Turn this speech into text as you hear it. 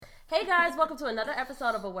Hey guys, welcome to another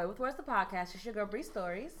episode of Away with Words, the podcast. It's your girl Bree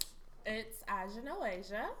Stories. It's Aja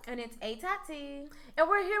Noasia. And it's A-Tati. And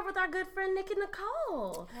we're here with our good friend Nikki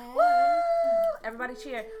Nicole. Hey. Woo! Everybody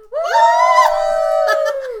cheer. Woo!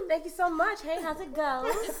 Thank you so much. Hey, how's it going?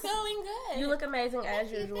 It's going good. You look amazing as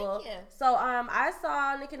usual. Thank you. So I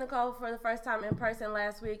saw Nikki Nicole for the first time in person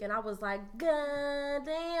last week and I was like, God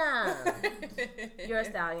damn. You're a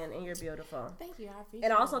stallion and you're beautiful. Thank you. I appreciate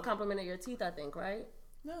And it. also complimented your teeth, I think, right?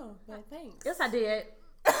 No, but thanks. Yes, I did.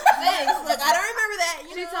 Thanks. Look, I don't remember that.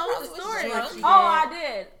 She told the story.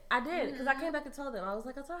 I did, because I came back and told them. I was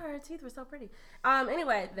like, I told her teeth were so pretty.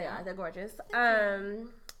 Anyway, they're gorgeous.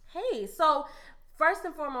 Hey, so first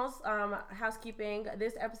and foremost, housekeeping.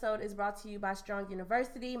 This episode is brought to you by Strong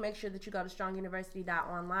University. Make sure that you go to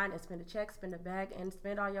stronguniversity.online and spend a check, spend a bag, and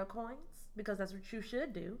spend all your coins, because that's what you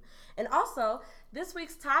should do. And also, this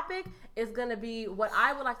week's topic is going to be what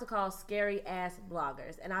I would like to call scary ass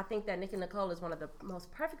bloggers. And I think that Nikki Nicole is one of the most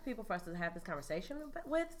perfect people for us to have this conversation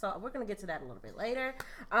with. So we're going to get to that a little bit later.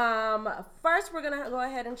 First, we're going to go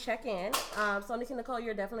ahead and check in. So Nikki Nicole,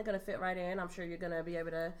 you're definitely going to fit right in. I'm sure you're going to be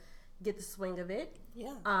able to get the swing of it.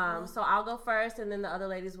 Yeah. So I'll go first, and then the other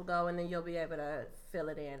ladies will go, and then you'll be able to fill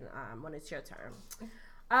it in when it's your turn.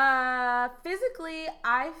 Physically,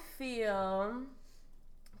 I feel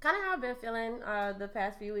kind of how I've been feeling the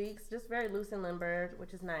past few weeks, just very loose and limber,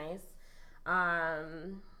 which is nice.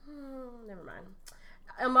 Never mind.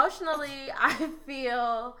 Emotionally, I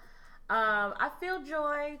feel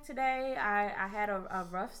joy today. I had a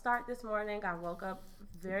rough start this morning. I woke up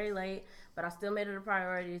very late, but I still made it a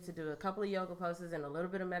priority to do a couple of yoga poses and a little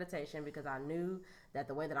bit of meditation, because I knew that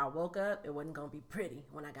the way that I woke up, it wasn't gonna be pretty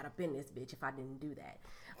when I got up in this bitch if I didn't do that.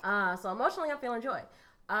 So emotionally, I'm feeling joy.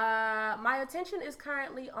 My attention is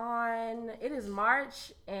currently on, it is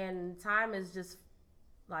March and time is just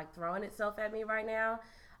like throwing itself at me right now.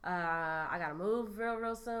 I gotta move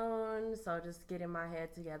real soon, so just getting my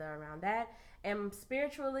head together around that. And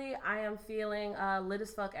spiritually, I am feeling lit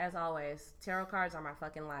as fuck as always. Tarot cards are my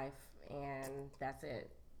fucking life, and that's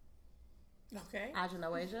it. Okay. Aja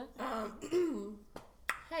Noasia.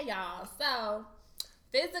 Hey y'all. So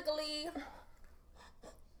physically,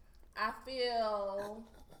 I feel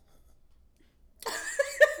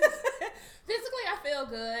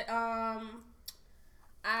good.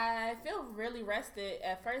 I feel really rested.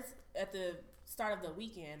 At first, at the start of the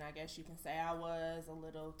weekend, I guess you can say I was a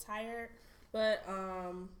little tired, but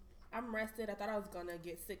I'm rested. I thought I was gonna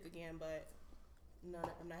get sick again, but no,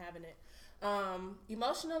 I'm not having it.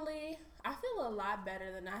 Emotionally, I feel a lot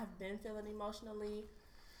better than I have been feeling emotionally.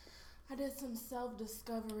 I did some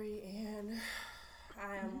self-discovery, and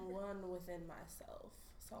I am one within myself.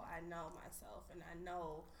 So I know myself, and I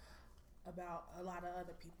know about a lot of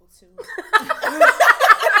other people too.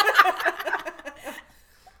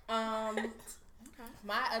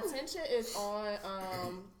 My attention is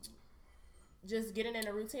on just getting in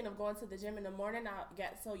a routine of going to the gym in the morning. I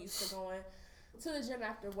got so used to going to the gym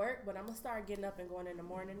after work, but I'm gonna start getting up and going in the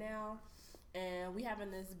morning now. And we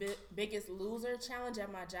having this biggest loser challenge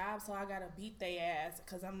at my job, so I gotta beat they ass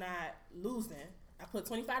because I'm not losing. I put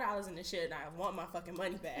 $25 in this shit, and I want my fucking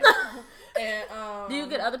money back. And Do you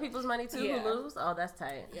get other people's money too yeah. who lose? Oh, that's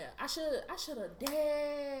tight. Yeah, I should have.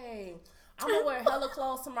 Dang, I'm gonna wear hella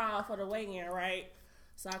clothes tomorrow for the weigh-in, right?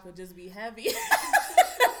 So I could just be heavy.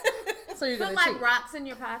 So you're Put gonna like cheat. rocks in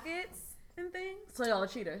your pockets and things. So y'all are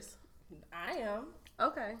cheaters. I am.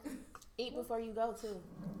 Okay. Eat before you go too,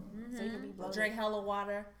 so you can be bloated. Drink hella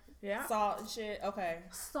water, Yeah. salt and shit. Okay.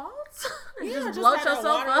 Salt? Yeah, just bloat have a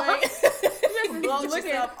yourself water up. weight. Bloat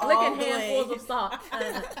yourself all licking the handfuls way. of salt.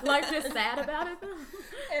 Like just sad about it.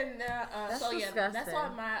 And That's so yeah, that's disgusting.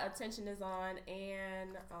 what my attention is on.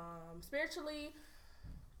 And spiritually,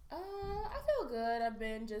 I feel good. I've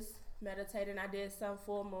been just meditating. I did some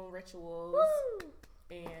full moon rituals. Woo!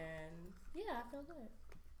 And yeah, I feel good.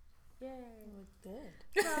 Yay. Good.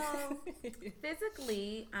 So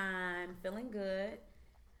physically, I'm feeling good.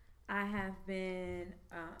 I have been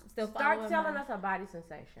still Start following telling my us a body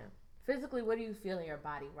sensation. Physically, what do you feel in your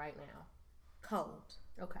body right now? cold.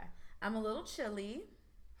 Okay. I'm a little chilly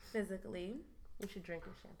physically. You should drink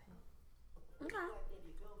your champagne. Okay.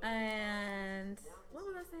 And what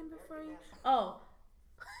was I saying before you? Oh.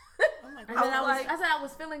 Oh my I god. said like- I said I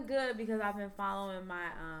was feeling good because I've been following my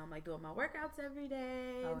like doing my workouts every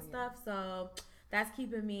day and stuff. So that's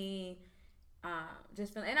keeping me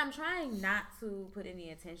just feeling, and I'm trying not to put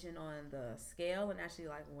any attention on the scale and actually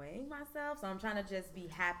like weighing myself. So I'm trying to just be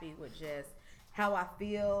happy with just how I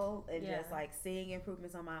feel and just like seeing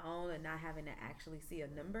improvements on my own and not having to actually see a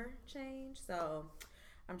number change. So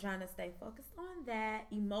I'm trying to stay focused on that.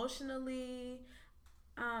 Emotionally,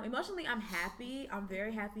 Emotionally, I'm happy. I'm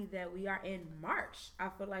very happy that we are in March. I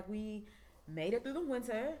feel like we made it through the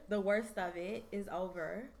winter. The worst of it is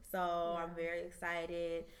over. So I'm very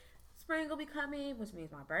excited. Spring will be coming, which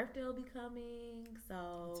means my birthday will be coming.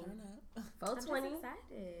 So Turn up. 420. I'm just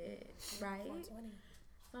excited, right? 420.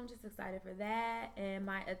 So I'm just excited for that. And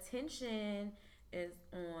my attention is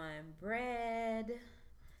on bread.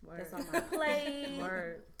 Word. That's on my plate.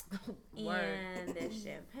 Word. And there's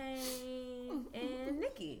champagne and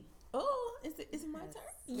Nikki. Oh, is it my turn?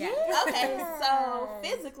 Yeah. Okay, so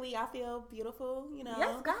physically I feel beautiful, you know.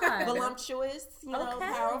 Yes, God. Voluptuous, you know, Okay.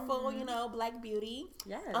 powerful, you know, black beauty.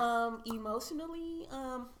 Yes. Emotionally,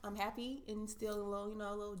 I'm happy and still a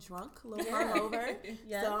little drunk, a little hungover.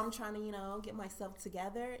 Yes. So I'm trying to, get myself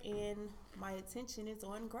together, and my attention is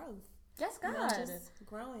on growth. Yes, You God. know, just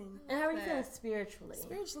growing. And how are you feeling spiritually?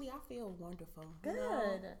 Spiritually, I feel wonderful. Good. You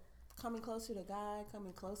know, coming closer to God,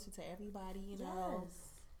 coming closer to everybody, you know.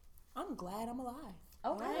 Yes. I'm glad I'm alive.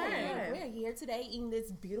 Okay. Right. We're here today eating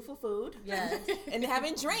this beautiful food. Yes. And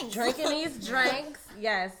having drinks. Drinking these drinks.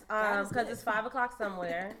 Yes. God is Because good. it's 5:00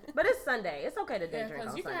 somewhere. But it's Sunday. It's okay to Yeah, drink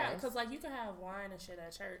on you can Sundays. have, you can have wine and shit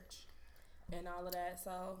at church and all of that.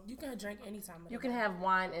 So you can drink anytime. You can have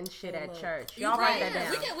wine and shit at Look. church. You Y'all can. write that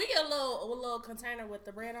down. We get a little container with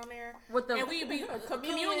the bread on there. With the and we be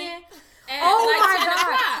communion. At Oh like my 10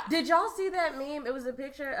 God! o'clock. Did y'all see that meme? It was a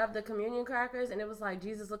picture of the communion crackers, and it was like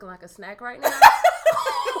Jesus looking like a snack right now.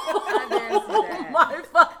 I didn't see Oh that. my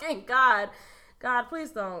fucking God! God,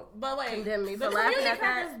 please don't. But wait, Condemn me the for laughing communion at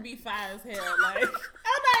that. crackers be fire as hell. Like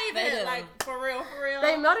I'm They not do. even like for real.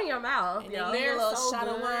 They melt in your mouth, And yo. then you get a little so shot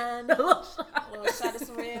of good. wine. A little shot. A little shot of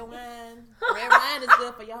some red wine. Red wine is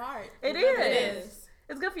good for your heart. It It is. is.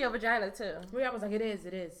 It's good for your vagina too. We always like, it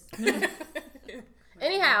is.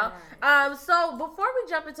 Anyhow, so before we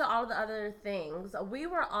jump into all the other things, we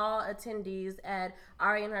were all attendees at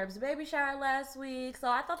Ari and Herb's baby shower last week. So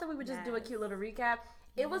I thought that we would just do a Yes. cute little recap.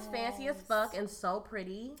 It was fancy as fuck and so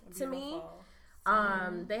pretty to me.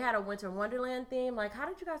 Beautiful. They had a winter wonderland theme. Like, how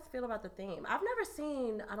did you guys feel about the theme? I've never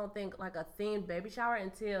seen, I don't think, like a themed baby shower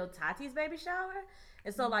until Tati's baby shower.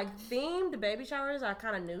 And so like themed baby showers are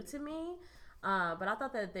kind of new to me. But I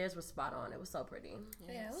thought that theirs was spot on. It was so pretty.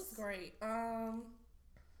 Yeah, it was great.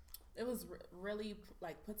 It was really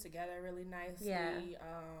like put together really nicely. Yeah.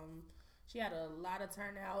 She had a lot of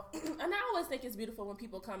turnout, and I always think it's beautiful when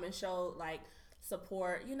people come and show like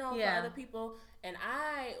support, for Yeah. other people. And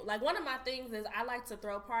I like one of my things is I like to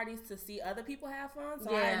throw parties to see other people have fun. So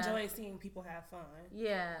I Yeah. enjoy seeing people have fun.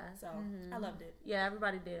 Yeah. So I loved it. Yeah,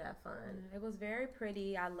 everybody did have fun. It was very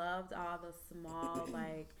pretty. I loved all the small,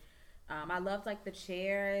 I loved like the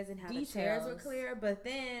chairs and how the chairs were Details. clear. But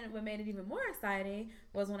then what made it even more exciting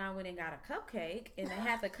was when I went and got a cupcake, and they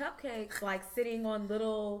had the cupcakes like sitting on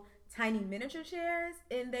little tiny miniature chairs,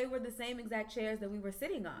 and they were the same exact chairs that we were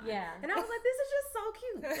sitting on. Yeah. And I was like, this is just so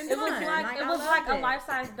cute. And It was fun. like I it was loved like a it.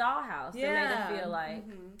 life-size dollhouse. Yeah. It made it feel like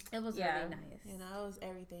It was Yeah. really nice. It was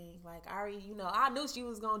everything. Like Ari, I knew she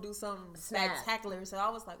was gonna do something Snap. spectacular. So I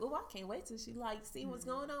was like, oh, I can't wait till she see what's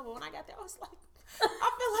going on. But when I got there, I was like, I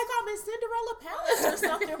feel like I'm in Cinderella Palace or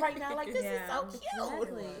something right now. Like this is so cute.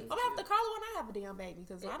 Exactly. I'm gonna have to call her when I have a damn baby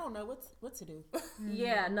because I don't know what to do.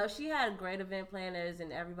 Yeah, no, she had great event planners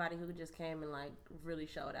and everybody who just came and like really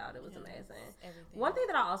showed out. It was amazing. Everything. One thing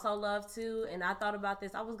that I also love too, and I thought about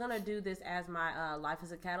this, I was gonna do this as my life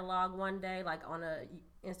as a catalog one day, like on a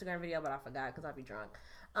Instagram video, but I forgot because I'd be drunk.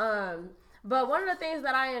 But one of the things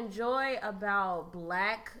that I enjoy about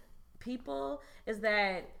Black people is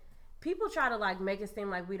that people try to like make it seem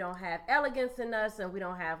like we don't have elegance in us and we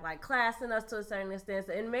don't have like class in us to a certain extent.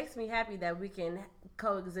 So it makes me happy that we can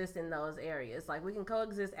coexist in those areas. Like we can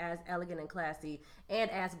coexist as elegant and classy and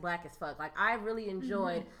as Black as fuck. Like I really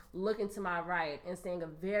enjoyed looking to my right and seeing a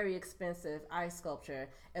very expensive ice sculpture,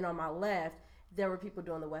 and on my left there were people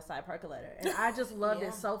doing the West Side Percolator, and I just loved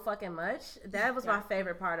it so fucking much. That was my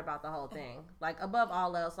favorite part about the whole thing. Like above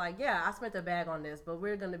all else, like yeah, I spent a bag on this, but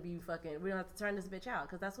we're gonna be fucking. We don't have to turn this bitch out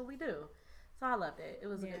because that's what we do. So I loved it. It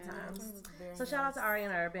was a good time. So shout out to Ari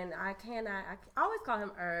and Herb, and I always call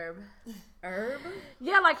him Herb. Herb?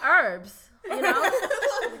 Yeah, like herbs, you know,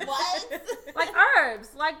 What? like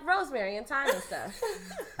herbs, like rosemary and thyme and stuff.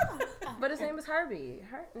 But his name is Herbie.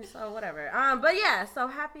 So whatever. But yeah, so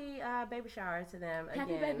happy baby shower to them again.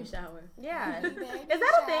 Happy baby shower. Yeah. Baby Is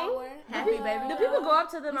that a thing? shower. Happy baby Do shower. people go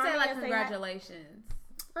up to the You mommy say like and congratulations.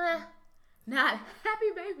 say, Not happy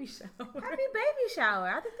baby shower. happy baby shower?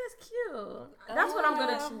 I think that's cute. That's what I'm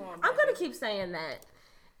gonna keep saying that.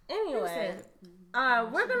 Anyway,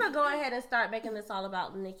 we're gonna go ahead and start making this all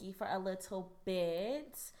about Nikki for a little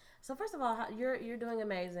bit. So first of all, you're doing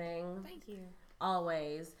amazing. Thank you.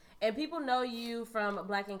 always. And people know you from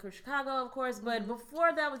Black Ink Crew Chicago, of course, but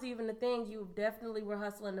before that was even a thing, you definitely were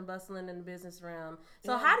hustling and bustling in the business realm.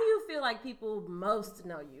 So how do you feel like people most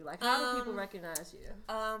know you? Like, how do people recognize you?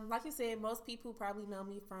 Like you said, most people probably know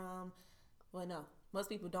me from, well, no. Most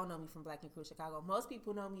people don't know me from Black Ink Crew Chicago. Most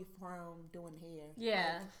people know me from doing hair.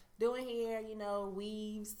 Yeah. Like, doing hair, you know,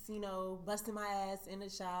 weaves, you know, busting my ass in the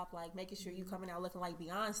shop, like making sure you coming out looking like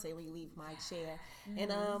Beyonce when you leave my chair.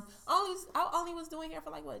 And I only was doing hair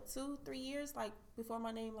for like, what, 2-3 years, like before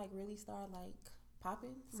my name like really started like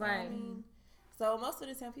popping. So, right. I mean, so most of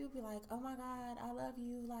the time people be like, oh my God, I love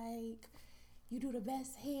you, like, you do the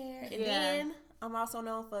best hair. And then I'm also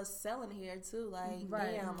known for selling hair too. Like,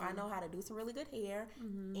 damn, I know how to do some really good hair,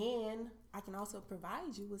 and I can also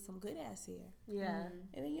provide you with some good ass hair. Yeah.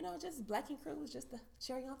 And then, you know, just Black Ink Crew was just the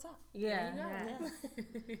cherry on top. Yeah.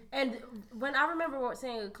 And when I remember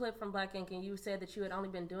seeing a clip from Black Ink, and you said that you had only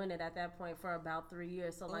been doing it at that point for about 3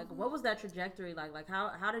 years. So, like, what was that trajectory like? Like,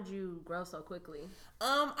 how did you grow so quickly?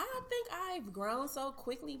 I think I've grown so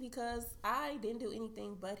quickly because I didn't do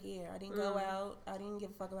anything but hair. I didn't go out. I didn't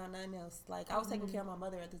give a fuck about nothing else. Like, I was taking care of my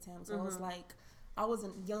mother at the time, so it was like I was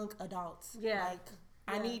a young adult. Yeah. Like,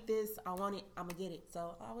 I need this. I want it. I'm gonna get it.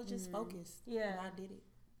 So I was just focused. Yeah. And I did it.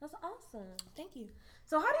 That's awesome. Thank you.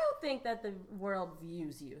 So how do you think that the world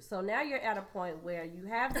views you? So now you're at a point where you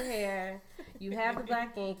have the hair, you have the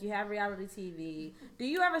Black Ink, you have reality TV. Do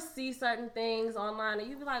you ever see certain things online and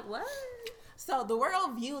you be like, what? So the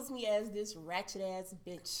world views me as this ratchet ass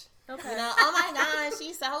bitch. Okay. You know, oh my God,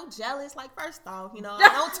 she's so jealous. Like, first off, you know, I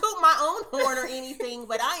don't toot my own horn or anything,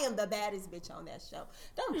 but I am the baddest bitch on that show.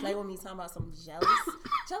 Don't play with me talking about some jealous.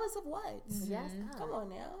 Jealous of what? Yes. Come on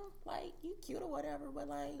now. Like, you cute or whatever, but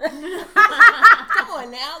like, come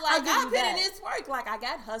on now. Like, I put in this work. Like, I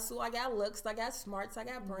got hustle, I got looks, I got smarts, I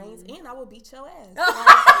got brains, and I will beat your ass.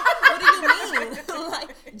 Like, what do you mean?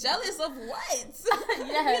 Like, jealous of what? Yes. You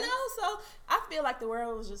know, so I feel like the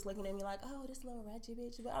world was just looking at me like, oh, this little ratchet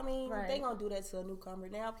bitch. But I mean, they gonna do that to a newcomer.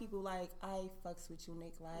 Now people like, I fucks with you,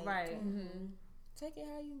 Nick. Like, take it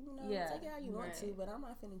how you take it how you want to. But I'm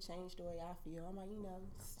not finna change the way I feel. I'm like,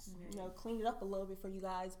 you know, clean it up a little bit for you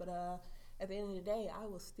guys. But at the end of the day, I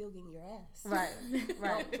will still get in your ass. Right.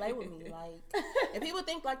 Don't play with me. Like, and people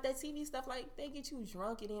think like that TV stuff, like they get you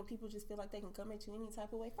drunk, and then people just feel like they can come at you any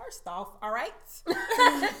type of way. First off, all right,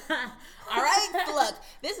 all right. Look,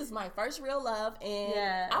 this is my first real love,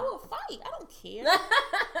 and I will fight. I don't care.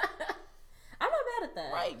 I'm not mad at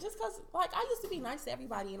that. Right, just because, like, I used to be nice to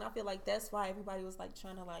everybody, and I feel like that's why everybody was, like,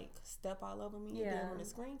 trying to, like, step all over me. Yeah. And then when the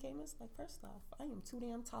screen came, it's like, first off, I am too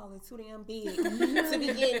damn tall and too damn big to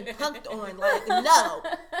be getting punked on. Like, no.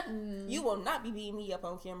 You will not be beating me up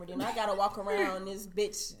on camera. Then I got to walk around this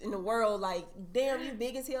bitch in the world like, damn, you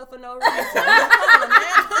big as hell for no reason. Come on,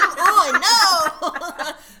 man. Come on,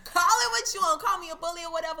 no. Call it what you want. Call me a bully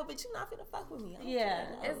or whatever, but you're not going to fuck with me. Yeah.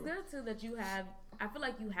 No. It's good, too, that you have... I feel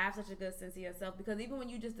like you have such a good sense of yourself because even when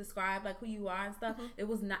you just described like who you are and stuff, it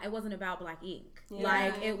wasn't about Black Ink. Yeah.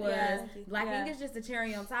 Like it was Black Yeah. Ink is just a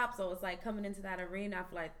cherry on top. So it's like coming into that arena, I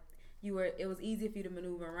feel like it was easy for you to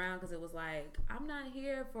maneuver around because it was like, I'm not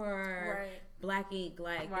here for Black Ink.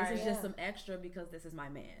 Like this is just some extra because this is my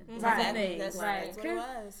man. Right. That's right. That's what it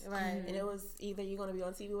was. Right. And it was either you're gonna be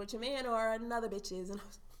on TV with your man or another bitches. And I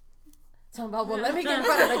was talking about, well, let me get in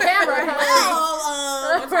front of the camera.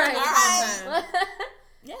 right. All right.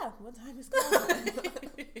 Yeah, what time is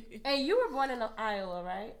it? And you were born in Iowa,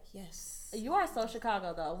 right? Yes. You are so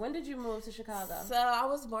Chicago, though. When did you move to Chicago? So I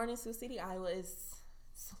was born in Sioux City, Iowa. It's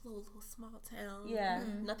a little small town. Yeah.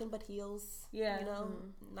 Nothing but hills. Yeah. You know,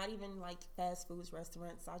 not even like fast foods,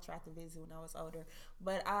 restaurants. I tried to visit when I was older.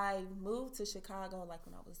 But I moved to Chicago like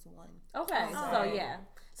when I was 1. Okay. So, yeah.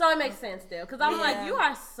 So it makes sense still. Because I'm like, you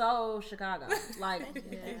are so Chicago. Like,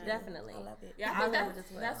 definitely. I love it. Yeah, I I think love it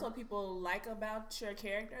as well. that's what people like about your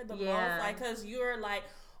character the most. Yeah. Like, because you're like,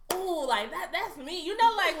 ooh, like that's me. You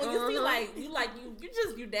know, like when you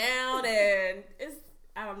see you down and it's,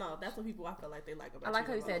 I don't know. That's what people I feel like they like about you. I like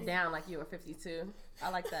how the you said most. down like you were 52. I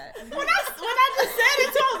like that. When I just said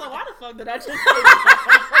it too, I was like, why the fuck did I just say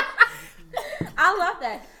that? I love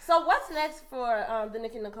that. So what's next for the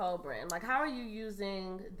Nikki Nicole brand? Like, how are you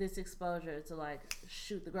using this exposure to like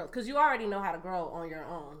shoot the growth? Because you already know how to grow on your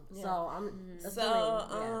own. Yeah. So I'm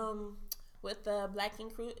assuming, with the Black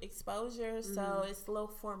Ink Crew exposure, so it's a little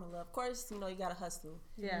formula. Of course, you know, you gotta hustle.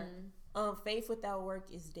 Yeah. Faith without work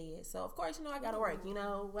is dead. So of course, you know, I gotta work. You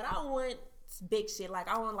know, what I want big shit. Like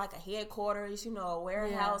I want like a headquarters, you know, a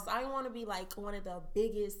warehouse. I want to be like one of the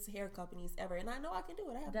biggest hair companies ever, and I know I can do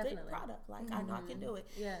it. I have good product. Like I know I can do it.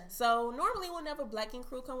 Yeah. So normally, whenever Black Ink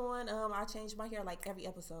Crew come on, I change my hair like every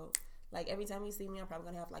episode. Like every time you see me, I'm probably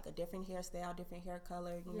gonna have like a different hairstyle, different hair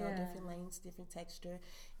color, you know, different lengths, different texture.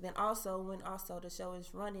 Then also when the show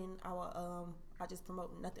is running, I just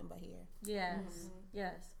promote nothing but hair.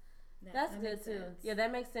 Yes. That's good too. Yeah,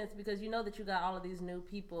 that makes sense because you know that you got all of these new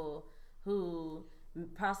people who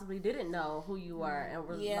possibly didn't know who you were and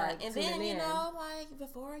were like and then you know like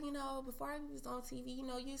before I was on TV, you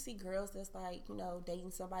know, you see girls that's like, you know,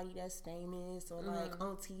 dating somebody that's famous or like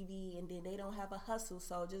on TV, and then they don't have a hustle.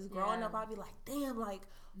 So just growing up, I'd be like, damn, like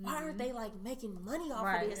why aren't they like making money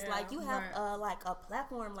off of this? Like you have like a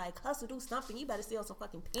platform like Hustle, do something. You better sell some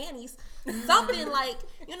fucking panties, something like,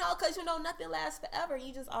 you know, because you know nothing lasts forever.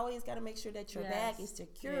 You just always got to make sure that your bag is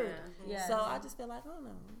secured. So I just feel like, I don't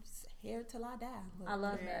know, here till I die. I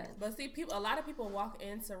love that. But see, a lot of people walk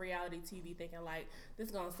into reality TV thinking like, this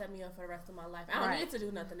is gonna set me up for the rest of my life. I don't need to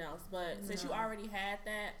do nothing else. But since you already had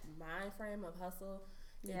that mind frame of hustle,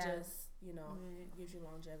 it just, you know, gives you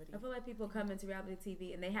longevity. I feel like people come into reality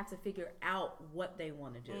TV and they have to figure out what they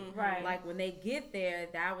want to do. Right. Like when they get there,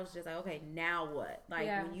 that was just like, okay, now what? Like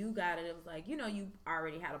when you got it, it was like, you know, you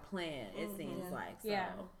already had a plan. It seems like. So. Yeah.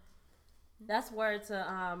 That's word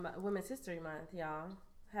to Women's History Month, y'all.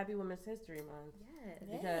 Happy Women's History Month. Yes.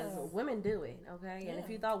 Because women do it, okay? And if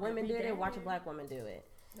you thought women did it, watch a black woman do it.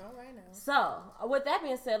 All right now. So, with that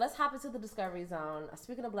being said, let's hop into the Discovery Zone.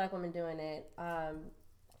 Speaking of black women doing it,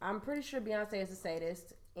 I'm pretty sure Beyonce is a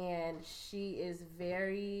sadist, and she is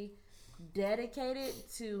very dedicated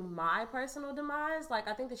to my personal demise. Like,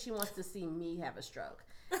 I think that she wants to see me have a stroke.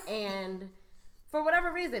 And for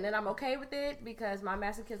whatever reason, and I'm okay with it because my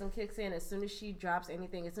masochism kicks in as soon as she drops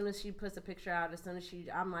anything, as soon as she puts a picture out, as soon as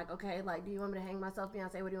I'm like, okay, like, do you want me to hang myself,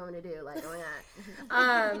 Beyonce? What do you want me to do? Like, oh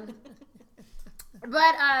my God.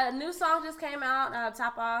 But a new song just came out,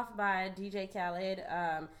 Top Off by DJ Khaled,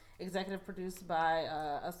 executive produced by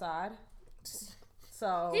Assad.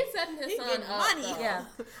 So he's setting his son up. Money. Yeah,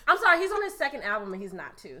 I'm sorry, he's on his second album and he's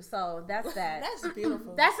not too. So that's that. That's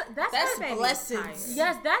beautiful. That's blessings.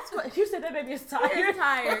 Yes, that's what you said. That baby is tired. He's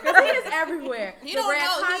tired because he is everywhere. He don't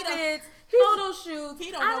know. Carpets, photo shoots. He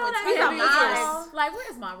don't know what he's time a is. Like,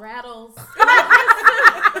 where's my rattles?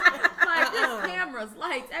 Like, there's cameras,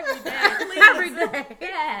 lights every day. Please. Every day.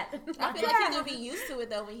 Yeah. I feel like he's gonna be used to it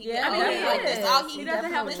though when he gets I mean, older. he Like, is. that's all He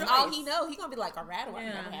doesn't have a choice. all he know. He's gonna be like a rattle. I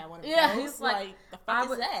never had one of those. Yeah, he's like the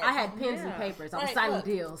fuck is that? I had pens and papers. I was signing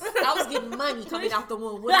deals. I was getting money coming out the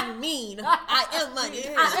womb. What do you mean? I am money.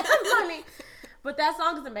 I am money. But that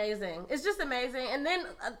song is amazing. It's just amazing. And then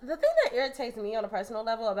the thing that irritates me on a personal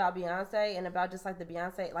level about Beyonce and about just like the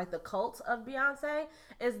Beyonce, like the cult of Beyonce,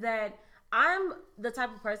 is that I'm the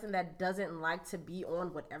type of person that doesn't like to be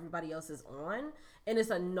on what everybody else is on. And it's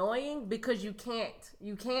annoying because you can't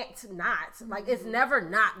not. Like, it's never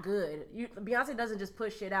not good. Beyonce doesn't just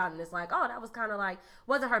push shit out and it's like, oh, that was kind of like,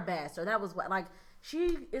 wasn't her best, or that was what, like,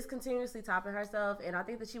 she is continuously topping herself. And I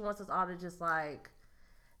think that she wants us all to just like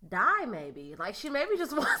die, maybe. Like, she maybe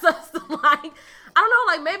just wants us to like, I don't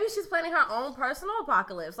know, like maybe she's planning her own personal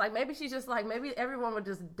apocalypse. Like, maybe she's just like, maybe everyone would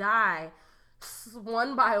just die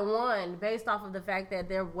one by one based off of the fact that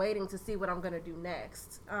they're waiting to see what I'm gonna do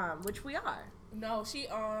next, which we are. No, she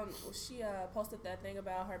posted that thing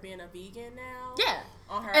about her being a vegan now. Yeah,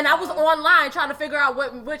 on her, and I was online trying to figure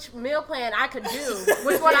out which meal plan I could do,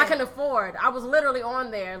 which one I can afford. I was literally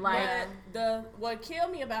on there like. What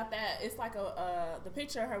killed me about that, it's like the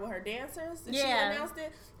picture of her with her dancers. She announced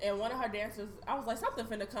it, and one of her dancers, I was like, something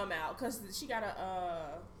finna come out because she got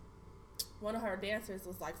one of her dancers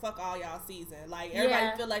was like, fuck all y'all season. Like,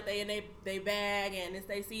 everybody feel like they in they bag and it's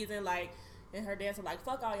their season. Like, and her dancer like,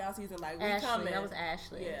 fuck all y'all season. Like, we Ashley, coming. that was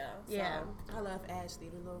Ashley. Yeah. I love Ashley,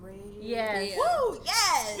 the little red. Yes. Woo,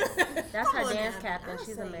 yes. That's her dance captain.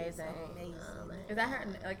 She's amazing. Is that her?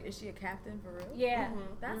 Like, is she a captain for real? Yeah.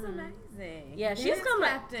 That's amazing. Yeah, she's coming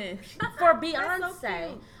captain for Beyonce.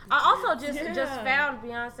 So I also just found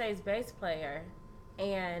Beyonce's bass player,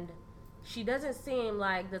 and she doesn't seem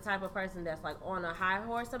like the type of person that's like on a high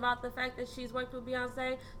horse about the fact that she's worked with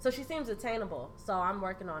Beyonce. So she seems attainable. So I'm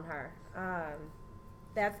working on her.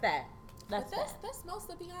 That's that. That's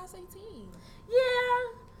most of Beyonce team.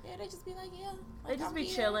 Yeah, they just be like, they just be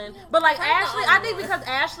chilling. But like Ashley, I think because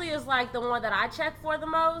Ashley is like the one that I check for the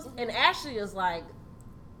most, and Ashley is like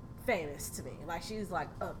famous to me. Like, she's like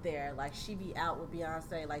up there. Like, she be out with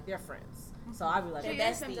Beyonce. Like, they're friends. So I be like, she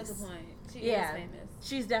is famous at the point. She is famous.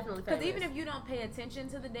 She's definitely famous. Because even if you don't pay attention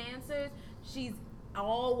to the dancers, she's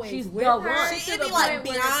always with her. She'd be like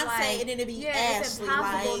Beyonce, like, and then it'd be Ashley. It's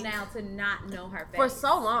impossible now to not know her face. For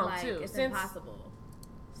so long, like, too. It's impossible.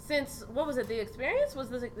 Since, what was it, The Experience?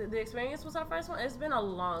 The Experience was her first one? It's been a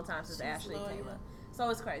long time since Ashley came up. So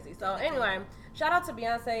it's crazy. So anyway, shout out to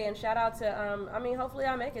Beyonce and shout out to hopefully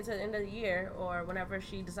I make it to the end of the year or whenever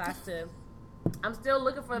she decides to. I'm still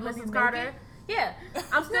looking for Mrs. Carter. Yeah,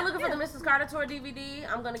 I'm still looking for the Mrs. Carter tour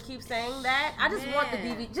DVD. I'm gonna keep saying that. I just want the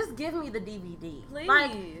DVD. Just give me the DVD. Please.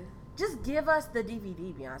 Like, just give us the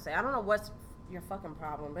DVD, Beyonce. I don't know what's your fucking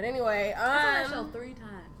problem, but anyway. I saw that show 3 times.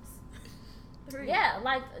 3. Yeah,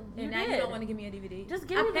 like and now you don't want to give me a DVD. Just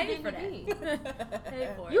give me the DVD. For that.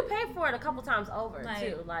 Paid for it. You paid for it a couple times over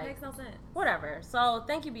too. Like makes no sense. Whatever. So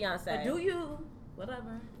thank you, Beyonce. But do you?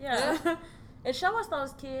 Whatever. Yeah. And show us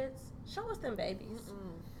those kids. Show us them babies.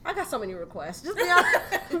 I got so many requests. Just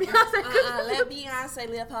Beyonce. Let Beyonce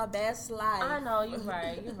live her best life. I know, you're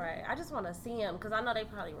right. I just want to see them because I know they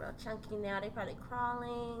probably real chunky now. They probably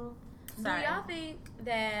crawling. Sorry. Do y'all think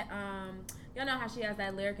that y'all know how she has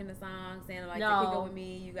that lyric in the song saying like, No. if you go with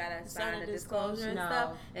me, you gotta sign a disclosure and No.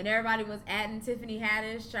 stuff, and everybody was adding Tiffany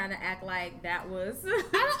Haddish trying to act like that was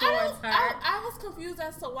I was confused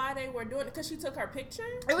as to why they were doing it because she took her picture.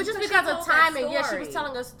 It was just because of timing. Yeah, she was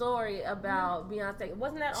telling a story about Beyonce.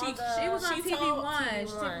 Wasn't that on the... She was on she TV told One.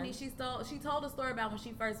 TV1. Tiffany, she told a story about when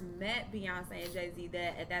she first met Beyonce and Jay-Z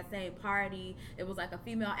that at that same party, it was like a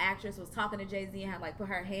female actress was talking to Jay-Z and had like put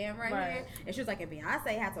her hand right here, and she was like, and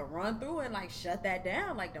Beyonce had to run through and like shut that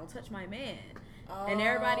down, like don't touch my man. And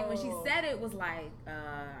everybody, when she said it, was like,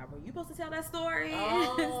 were you supposed to tell that story and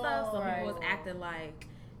stuff? So people was acting like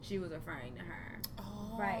she was referring to her.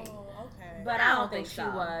 Right. Okay. But I don't think she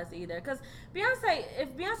was either. Because Beyonce, if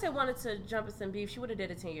Beyonce wanted to jump in some beef, she would have did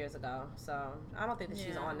it 10 years ago. So I don't think that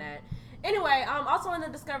she's on that. Anyway, also in the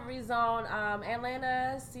Discovery Zone,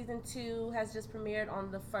 Atlanta Season 2 has just premiered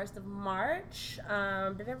on the 1st of March.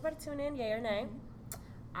 Did everybody tune in, yay or nay?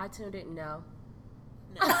 I tuned in, no.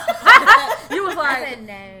 You was like, I said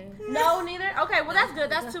nay. No, neither. Okay, well that's good.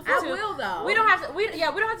 That's 2 for 2. I will though. We don't have to. We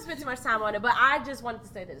don't have to spend too much time on it. But I just wanted to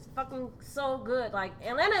say that it's fucking so good. Like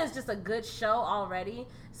Atlanta is just a good show already.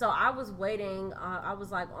 So I was waiting. I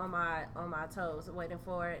was like on my toes waiting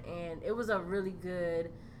for it, and it was a really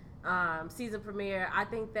good season premiere. I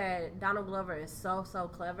think that Donald Glover is so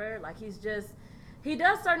clever. Like he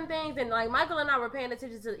does certain things, and like Michael and I were paying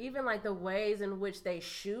attention to even like the ways in which they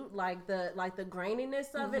shoot, like the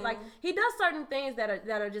graininess of it. Like he does certain things that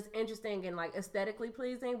are just interesting and like aesthetically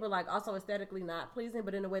pleasing, but like also aesthetically not pleasing,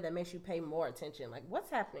 but in a way that makes you pay more attention. Like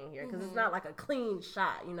what's happening here? Because it's not like a clean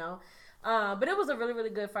shot, you know. But it was a really,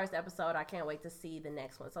 really good first episode. I can't wait to see the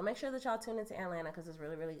next one. So make sure that y'all tune into Atlanta because it's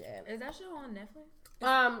really, really good. Is that show on Netflix?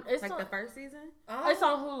 It's like on, the first season? It's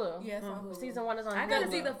on Hulu. Yeah, it's on Hulu. Season 1 is on Hulu. I gotta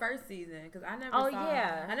see the first season because I never.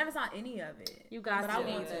 I never saw any of it. You got but to. I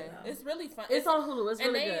want to. It's really fun. It's on Hulu. It's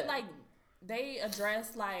really good. Like they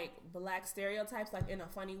address like black stereotypes like in a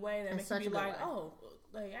funny way that makes you be like, oh,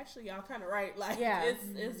 like actually y'all kind of right. Like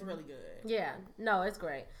it's really good. Yeah, no, it's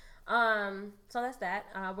great. So that's that.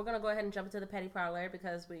 We're gonna go ahead and jump into the petty parlor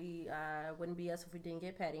because we wouldn't be us if we didn't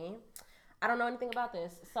get petty. I don't know anything about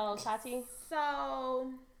this. So Tati.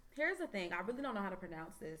 So here's the thing. I really don't know how to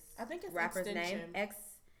pronounce this. I think it's rapper's extension. name.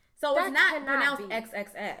 So That it's not cannot pronounced be.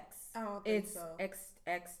 XXX. I don't think It's so.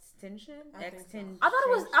 extension. I think so. I thought it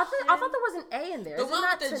was. I thought there was an A in there. The Is it one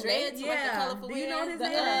not with the dreads, Yeah. with the colorful Do you know what hair? his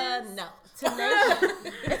name is? No.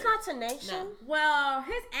 Tenation? It's not Tenation. No. Well,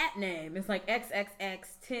 his at name is like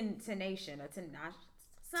XXX Tenation or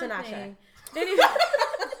Tinashe.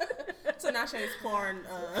 Tinashe's porn.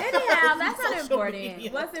 Anyhow, that's not social important.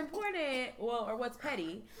 media. What's important, or what's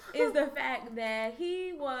petty, is the fact that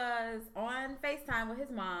he was on FaceTime with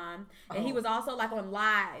his mom, and he was also like on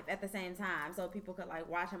live at the same time, so people could like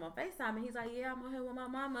watch him on FaceTime. And he's like, "Yeah, I'm on here with my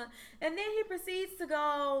mama," and then he proceeds to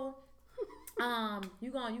go,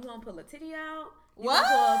 "You gonna pull a titty out? You What?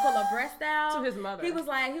 gonna pull a breast out?" To his mother. He was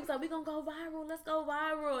like, "We gonna go viral. Let's go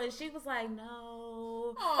viral." And she was like,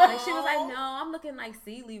 "No." Aw. Like she was like, "No, I'm looking like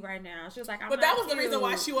Celie right now." She was like, But that was the reason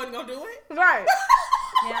why she wasn't gonna do it. Right.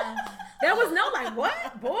 Yeah. There was no like,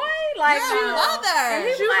 what, boy? Like Your mother. And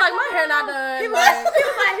he She was like, my hair not done. He was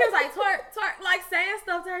like, twerk, like saying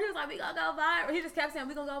stuff to her. He was like, we gonna go viral. He just kept saying,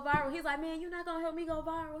 we gonna go viral. He's like, man, you're not gonna help me go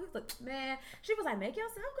viral. He's like, man. She was like, make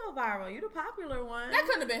yourself go viral. You the popular one. That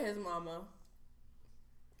couldn't have been his mama.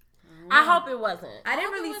 I hope it wasn't. I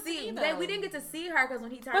didn't hope it really wasn't see. either. We didn't get to see her because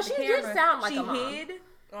when he turned But the she did camera, sound like she a mom. hid.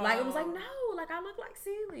 Like it was like, no, like I look like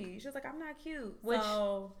Celie. She was like, I'm not cute.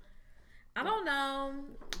 So I don't know.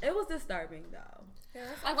 It was disturbing though. Yeah,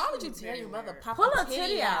 Like, why would you tell your mother pop Pull a a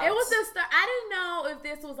titty out. It was just, I didn't know if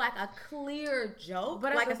this was like a clear joke,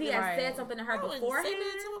 But like it's if he had right. said something to her I wouldn't beforehand, say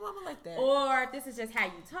that to my mama like that. or if this is just how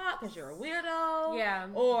you talk because you're a weirdo. Yeah.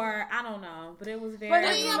 Or I don't know, but it was very. But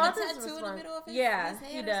Don't his you have a mother's tattoo in the response- middle of his, Yeah, his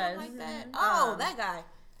head he or does. something like that? Oh, that guy.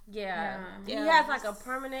 Yeah. He Yeah. has like a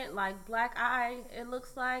permanent like black eye, it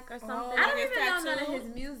looks like, or something. I don't His even know none of tattoo. his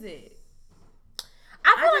music.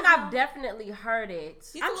 I feel just like I've know- definitely heard it.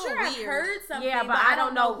 He's I'm a little sure I've weird. heard something, Yeah, but I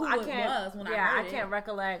don't know who I it can't, was when I yeah, heard I can't it.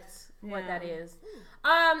 recollect what that Yeah. is.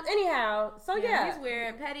 Anyhow, so yeah. He's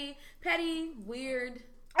weird, petty, weird.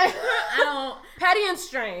 I don't. Petty and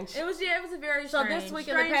strange. It was a very So strange. this week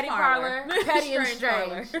in the strange Petty Parlor, Petty and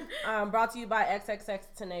parlor. Strange, brought to you by XXX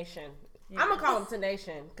Tenation. Yeah. I'm gonna call him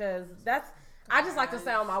Tenation because I just like to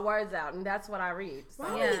sound my words out, and that's what I read. So.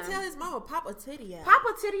 Why would he tell his mama pop a titty out? Pop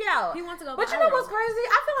a titty out. He wants to go. But you know what's crazy?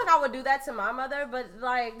 I feel like I would do that to my mother, but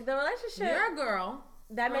like the relationship, You're a girl,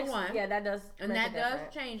 that for makes one. yeah, that does, and make that it does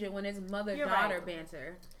different. change it when it's mother-daughter You're right.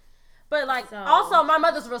 banter. But like So- also my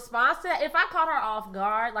mother's response to that, if I caught her off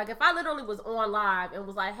guard, like if I literally was on live and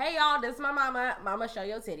was like, "Hey y'all, this is my mama, show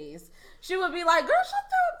your titties," she would be like, "Girl,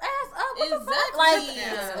 shut your ass up." What the fuck? Like,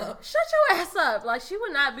 Yeah. shut your ass up. Like she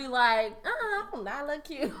would not be like, I do not look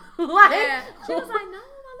cute. Like Yeah, she was like, "No,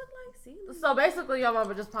 I look like Celie." so basically your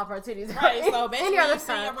mama just pop her titties out. Right, so basically Any other you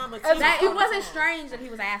see your time. mama As, titties. That it all the wasn't time. strange that he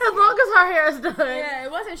was asking. as long as her hair is done. Yeah,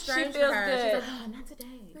 it wasn't strange feels to her. good. She's like, "Oh, not today."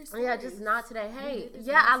 Yeah, just not today. Hey, this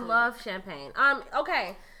yeah, I last love champagne.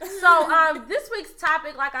 Okay. So, this week's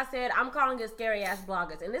topic, like I said, I'm calling it scary ass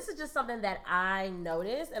bloggers. And this is just something that I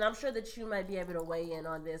noticed, and I'm sure that you might be able to weigh in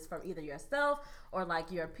on this from either yourself or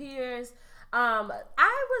like your peers. I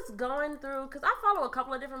was going through, because I follow a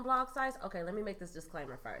couple of different blog sites. Okay, let me make this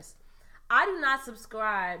disclaimer first. I do not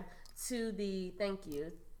subscribe to the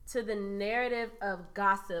narrative of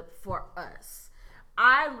gossip for us.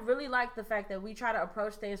 I really like the fact that we try to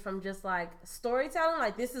approach things from just like storytelling,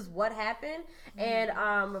 like this is what happened, and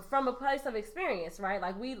from a place of experience, right?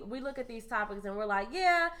 Like we look at these topics and we're like,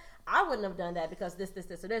 yeah, I wouldn't have done that because this,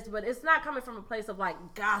 or this, but it's not coming from a place of like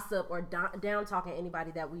gossip or down talking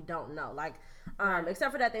anybody that we don't know, like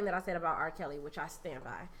except for that thing that I said about R. Kelly, which I stand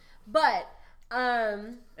by, but.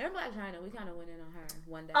 In Black China, we kind of went in on her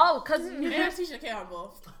one day. Oh, because And Tisha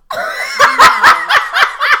Campbell.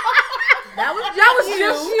 That was just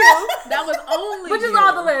you. That was only Which is you.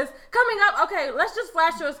 all the list. Coming up, okay, let's just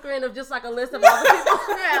flash your screen of just like a list of all the people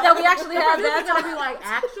that we actually have. That's That's gonna be like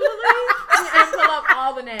actually, and pull up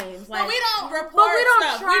all the names. Like But we don't report But we don't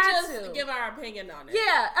stuff. try We just to. give our opinion on it.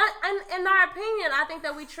 yeah, and in our opinion, I think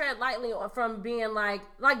that we tread lightly from being like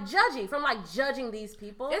judging these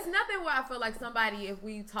people. it's nothing where I feel like somebody, if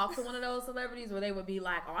we talk to one of those celebrities, where they would be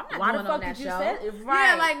like, "Oh, I'm not Why going the fuck on that did you show." say it? Yeah,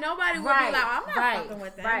 Right. like nobody would Right. be like, "I'm not Right. fucking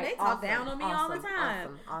with them." Right. They talk Awesome. down on me all the Awesome.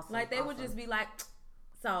 time. Awesome. Like they would Awesome. just be like,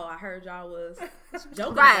 "So I heard y'all was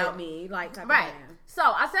joking Right. about me," like type Right. of thing. So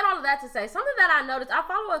I said all of that to say something that I noticed. I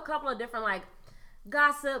follow a couple of different like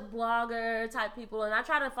gossip blogger type people, and I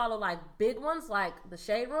try to follow like big ones like the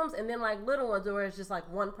shade rooms, and then like little ones where it's just like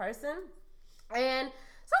one person. And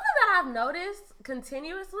something that I've noticed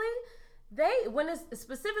continuously, when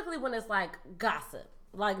it's like gossip,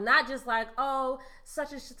 like not just like, oh,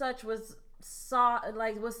 such and such was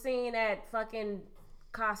seen at fucking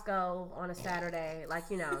Costco on a Saturday, like,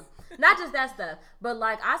 you know, not just that stuff, but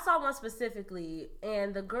like I saw one specifically,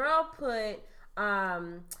 and the girl put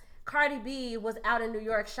Cardi B was out in New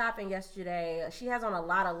York shopping yesterday. She has on a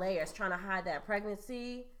lot of layers trying to hide that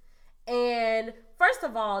pregnancy. And first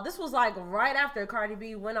of all, this was like right after Cardi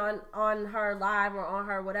B went on her live or on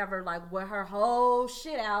her whatever, like with her whole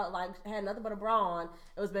shit out, like had nothing but a bra on.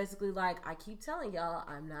 It was basically like, I keep telling y'all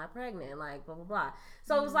I'm not pregnant, like blah blah blah.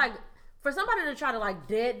 So it was like, for somebody to try to like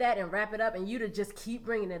dead that and wrap it up, and you to just keep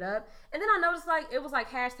bringing it up. And then I noticed like it was like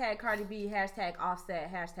hashtag Cardi B, hashtag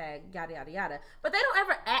Offset, hashtag yada yada yada. But they don't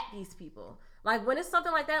ever at these people. Like when it's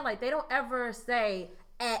something like that, like they don't ever say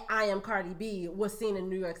at I am Cardi B was seen in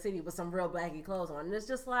New York City with some real baggy clothes on. And it's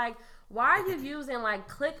just like, why are you using like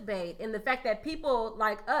clickbait and the fact that people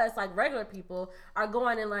like us, like regular people, are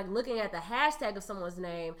going and like looking at the hashtag of someone's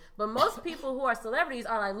name, but most people who are celebrities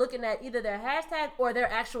are like looking at either their hashtag or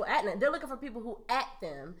their actual at name. They're looking for people who at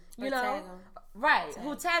them, you Or know? tag 'em. Right,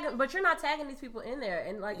 who tag them, but you're not tagging these people in there.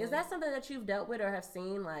 And like, is that something that you've dealt with or have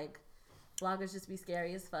seen, like bloggers just be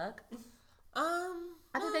scary as fuck?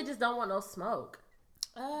 I think they just don't want no smoke.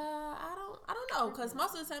 I don't know, because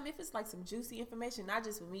most of the time, if it's like some juicy information, not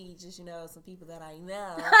just with me, just, you know, some people that I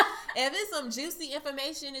know, if it's some juicy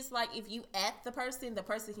information, it's like if you at the person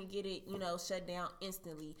can get it, you know, shut down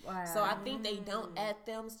instantly. Wow. So I think they don't at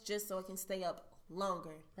them just so it can stay up longer.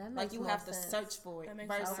 That Like makes you more have to sense. search for it That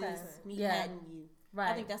makes versus total sense. me Yeah. adding you. Right.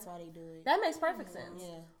 I think that's why they do it. That makes perfect sense.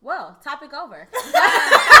 Yeah. Well, topic over.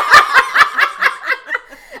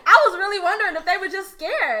 I was really wondering if they were just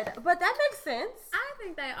scared, but that makes sense. I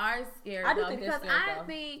think they are scared. I do though, think they're because scared, I though.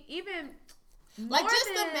 think even Like, just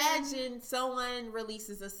imagine someone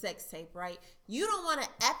releases a sex tape, right? You don't want to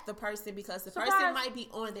act the person because the person might be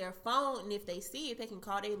on their phone, and if they see it, they can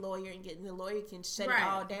call their lawyer and the lawyer can shut it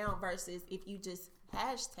all down. Versus if you just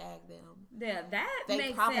hashtag them. Yeah, that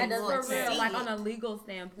makes sense for real, like on a legal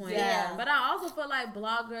standpoint. Yeah. But I also feel like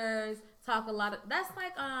bloggers talk a lot of, that's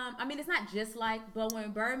like, I mean, it's not just like, but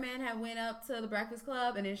when Birdman had went up to the Breakfast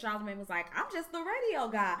Club and then Charlamagne was like, I'm just the radio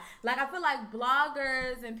guy. Like, I feel like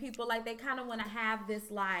bloggers and people, like, they kind of want to have this,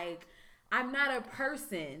 like, I'm not a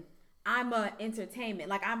person. I'm a entertainment.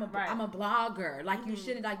 Like, I'm a blogger. Like, you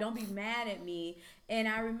shouldn't, like, don't be mad at me. And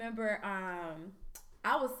I remember,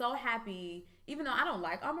 I was so happy, even though I don't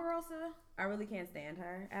like Omarosa. I really can't stand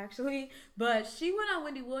her, actually. But she went on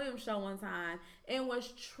Wendy Williams' show one time and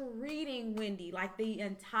was treating Wendy like the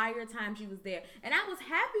entire time she was there. And I was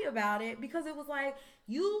happy about it because it was like,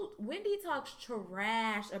 Wendy talks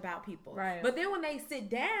trash about people. Right. But then when they sit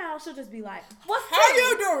down, she'll just be like, how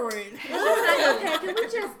you doing? Okay, can we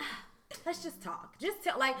just... let's just talk. Just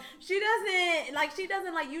tell, like, she doesn't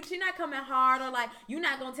like you. She's not coming hard or like, you're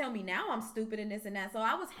not gonna tell me now I'm stupid and this and that. So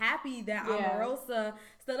I was happy that Omarosa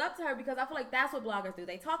stood up to her because I feel like that's what bloggers do.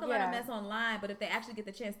 They talk a lot of mess online, but if they actually get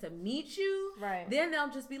the chance to meet you, then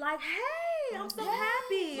they'll just be like, hey, I'm so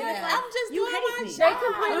happy. Like, I'm just you doing hate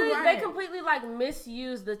my me. job. They completely like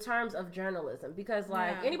misuse the terms of journalism because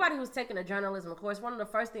like anybody who's taken a journalism course, one of the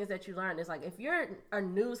first things that you learn is like if you're a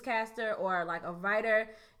newscaster or like a writer,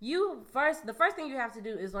 the first thing you have to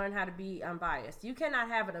do is learn how to be unbiased. You cannot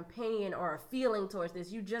have an opinion or a feeling towards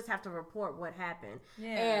this. You just have to report what happened.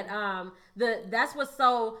 And that's what's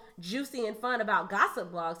so juicy and fun about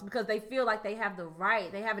gossip blogs because they feel like they have the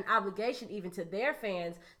right, they have an obligation even to their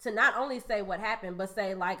fans to not only say what happened, but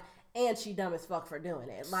say like, and she dumb as fuck for doing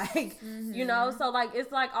it. Like, you know, so like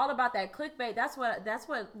it's like all about that clickbait. That's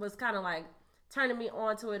what was kind of like turning me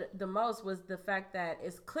on to it the most was the fact that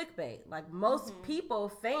it's clickbait. Like most people,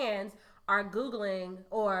 fans, are Googling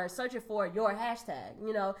or searching for your hashtag,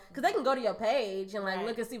 you know, because they can go to your page and like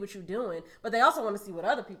look and see what you're doing, but they also want to see what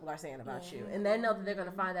other people are saying about you, and they know that they're going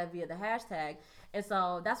to find that via the hashtag. And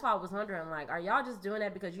so that's why I was wondering, like, are y'all just doing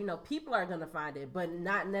that because you know people are going to find it, but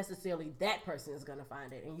not necessarily that person is going to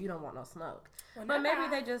find it, and you don't want no smoke? But maybe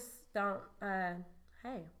they just don't.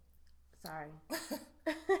 Hey, sorry.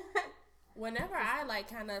 Whenever I like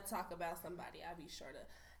kind of talk about somebody, I be sure to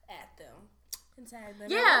add them and tag them.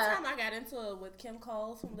 Yeah. One time I got into it with Kim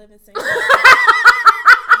Coles from Living Single.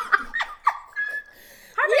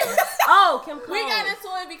 Kim Coles. We got into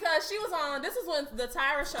it because she was on, this is when the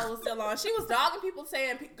Tyra show was still on. She was dogging people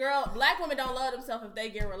saying, girl, black women don't love themselves if they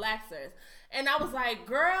get relaxers. And I was like,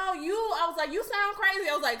 girl, you sound crazy.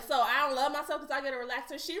 I was like, so I don't love myself because I get a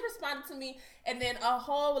relaxer. She responded to me, and then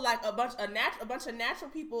a bunch of natural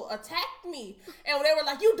people attacked me. And they were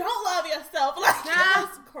like, you don't love yourself. Like,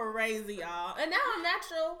 that's crazy, y'all. And now I'm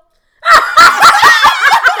natural.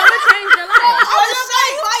 So it changed your life.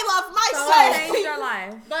 I love myself. So it changed your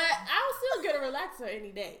life. But I would still get a relaxer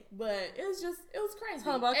any day. But it was crazy.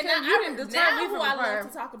 And now who I love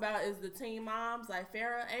to talk about is the teen moms, like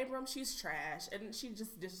Farrah Abrams. She's trash and she's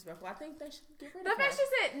just disrespectful. I think they should get rid of her. The fact she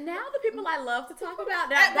said, now the people I love to talk about,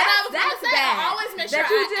 that's bad. I always make sure that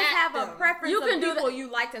you just have a preference you can of people do you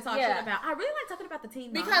like to talk shit about. I really like talking about the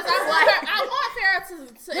teen moms. Because I want Farrah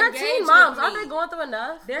to they're engage teen moms. with me. Aren't they going through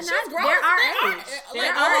enough? They're She's not. grown. They're our age.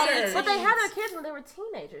 They're our age. But they had their kids when they were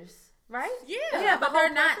teenagers, right? Yeah, but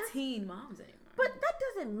they're not teen moms anymore. But that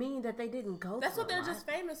doesn't mean that they didn't go That's through what they're a just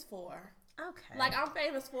famous for. Okay. Like, I'm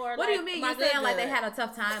famous for, what do you mean? You're saying like they had a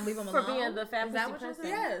tough time, leave them alone? For being the fat Is that what you're saying?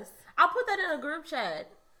 Yes. I'll put that in a group chat.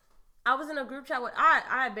 I was in a group chat with,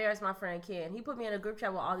 I embarrassed my friend Ken. He put me in a group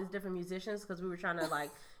chat with all these different musicians because we were trying to like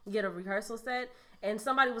get a rehearsal set. And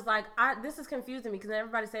somebody was like, this is confusing me because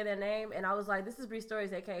everybody say their name. And I was like, this is Bree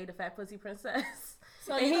Stories, aka the Fat Pussy Princess.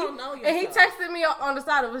 So you don't know yourself. And he texted me on the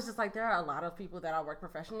side. It was just like, there are a lot of people that I work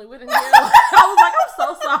professionally with in here. I was like, I'm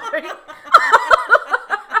so sorry.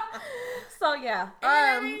 So yeah.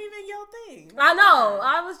 It ain't even your thing. I know.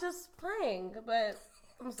 I was just playing, but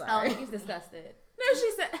I'm sorry. Oh, he's disgusted. No,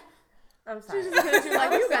 she said. I'm sorry. She just looked at you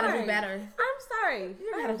like, you gotta do better. I'm sorry.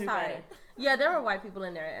 gotta do better. Yeah, there were white people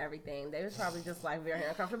in there and everything. They was probably just like very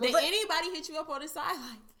uncomfortable. Did anybody hit you up on the side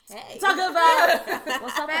like, hey? Talk about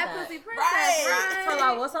what's up with Fat that? pussy princess, right? Talk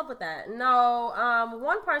about what's up with that? No,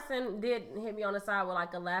 one person did hit me on the side with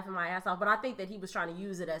like a laughing my ass off, but I think that he was trying to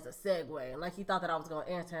use it as a segue, and like he thought that I was gonna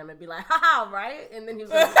answer him and be like, haha, right? And then he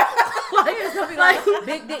was like, like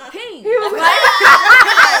Big Dick King. he was like,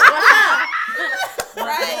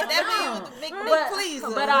 Right, that man with the big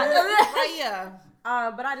pleaser. But right, yeah.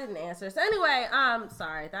 But I didn't answer. So anyway,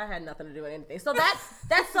 sorry, that had nothing to do with anything. So that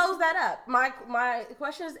sews that up. My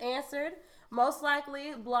question is answered. Most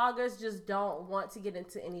likely, bloggers just don't want to get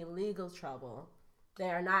into any legal trouble. They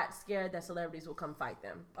are not scared that celebrities will come fight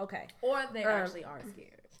them. Okay. Or they actually are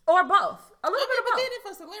scared. Or both. A little bit of both. Then if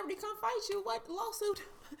a celebrity come fight you, what lawsuit?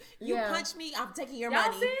 You punch me, I'm taking your Y'all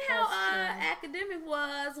money. see how academic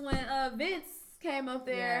was when Vince came up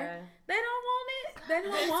there? Yeah. They don't want it. They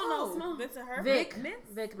don't want no smoke. Vincent Herbert?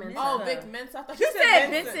 Vic Mensa. Oh, Vic Mensa. I thought you said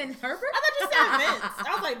Vincent Herbert? I thought you said Vince.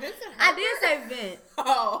 I was like, Vincent Herbert? I did say Vince.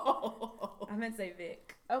 Oh. I meant to say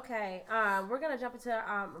Vic. Okay. We're going to jump into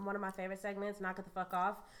one of my favorite segments, Knock It the Fuck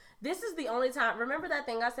Off. This is the only time. Remember that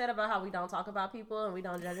thing I said about how we don't talk about people and we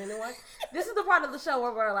don't judge anyone? This is the part of the show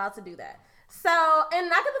where we're allowed to do that. So, in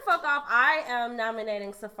Knock It the Fuck Off, I am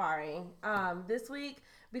nominating Safari this week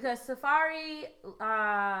because Safari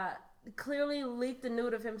clearly leaked a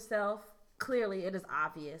nude of himself. Clearly, it is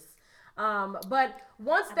obvious. But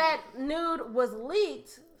once that nude was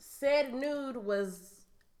leaked, said nude was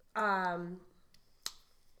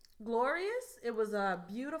glorious. It was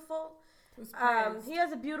beautiful. He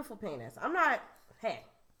has a beautiful penis. I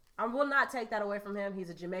will not take that away from him. He's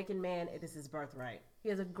a Jamaican man. It is his birthright. He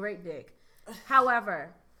has a great dick.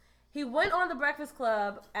 However, he went on the Breakfast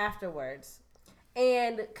Club afterwards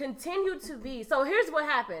and continued to be. So here's what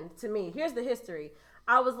happened to me. Here's the history.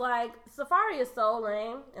 I was like, Safari is so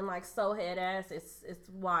lame and like so head ass. It's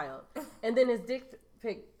wild. And then his dick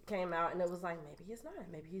pic came out and it was like, maybe he's not.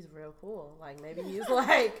 Maybe he's real cool. Like maybe he's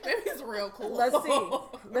like, maybe he's real cool. Let's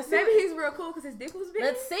see. Maybe he's real cool because his dick was big.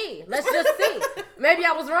 Let's see. Let's just see. Maybe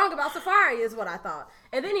I was wrong about Safari is what I thought.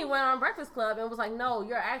 And then he went on Breakfast Club and was like, no,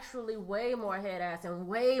 you're actually way more head ass and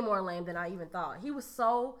way more lame than I even thought. He was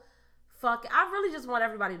so fucking. I really just want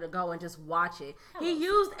everybody to go and just watch it. He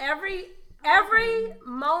used every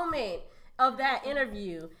moment of that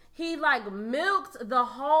interview. He like milked the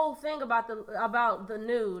whole thing about the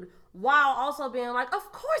nude while also being like,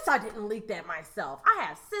 of course I didn't leak that myself. I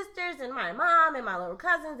have sisters and my mom and my little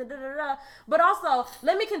cousins and da-da-da. But also,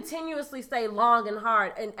 let me continuously say long and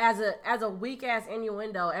hard and as a weak ass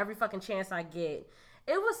innuendo every fucking chance I get.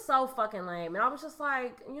 It was so fucking lame. And I was just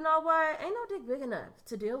like, you know what? Ain't no dick big enough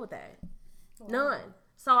to deal with that. None.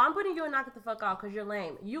 So I'm putting you in Knock It the Fuck Off because you're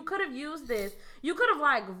lame. You could have used this. You could have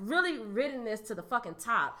like really ridden this to the fucking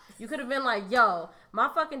top. You could have been like, yo, my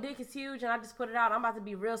fucking dick is huge and I just put it out. I'm about to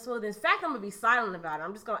be real smooth. In fact, I'm going to be silent about it.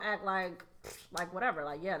 I'm just going to act like whatever.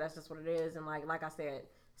 Like, yeah, that's just what it is. And like I said,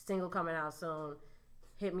 single coming out soon.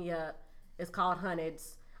 Hit me up. It's called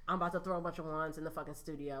Hundreds. I'm about to throw a bunch of ones in the fucking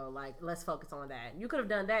studio. Like, let's focus on that. You could have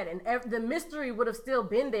done that, and the mystery would have still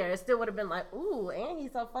been there. It still would have been like, ooh, and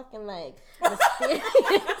he's so fucking like mysterious.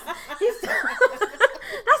 That's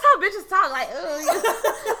how bitches talk. Like, ooh,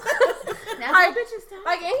 that's how bitches talk.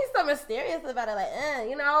 Like, and he's so mysterious about it. Like,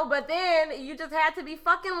 you know. But then you just had to be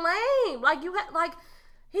fucking lame. Like you had like.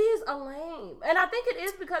 He's a lame. And I think it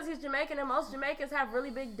is because he's Jamaican and most Jamaicans have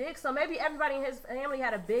really big dicks. So maybe everybody in his family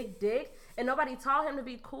had a big dick and nobody taught him to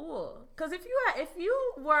be cool. Because if you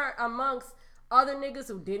were amongst other niggas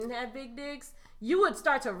who didn't have big dicks, you would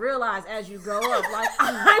start to realize as you grow up, like,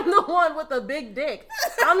 I'm the one with the big dick.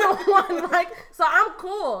 I'm the one, like, so I'm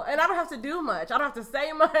cool. And I don't have to do much. I don't have to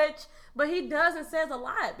say much. But he does and says a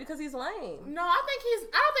lot because he's lame. No, I don't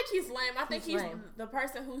think he's lame. I think he's the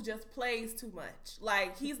person who just plays too much.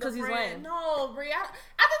 Like, he's the friend. He's lame. No, Brie, I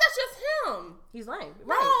think that's just him. He's lame.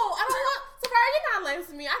 No, I don't want... Safari, you're not lame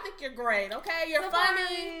to me. I think you're great, okay? You're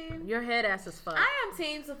funny. Your head ass is fun. I am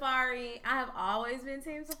Team Safari. I have always been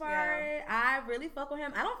Team Safari. Yeah. I really fuck with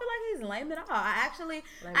him. I don't feel like he's lame at all. I actually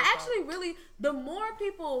really... The more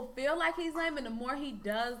people feel like he's lame and the more he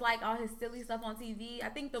does, like, all his silly stuff on TV, I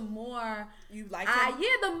think the more... You like him?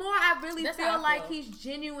 Yeah, the more I really feel like he's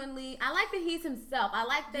genuinely... I like that he's himself. I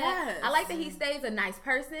like that. Yes. I like that he stays a nice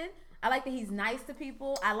person. I like that he's nice to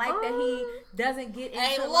people. I like that he doesn't get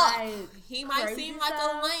into like he might seem like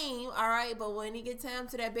a lame, all right, but when he gets time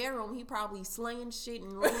to that bedroom, he probably slaying shit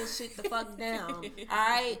and laying shit the fuck down. All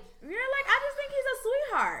right. You're like, I just think he's a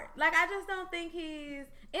sweetheart. Like, I just don't think he's...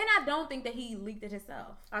 And I don't think that he leaked it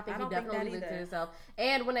himself. I think he definitely leaked it himself.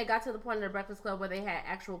 And when they got to the point in the Breakfast Club where they had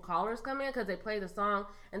actual callers come in, because they played the song,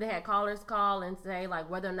 and they had callers call and say, like,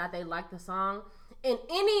 whether or not they liked the song. And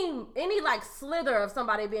any like slither of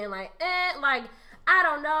somebody being like, like, I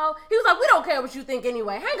don't know. He was like, we don't care what you think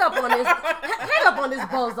anyway. Hang up on this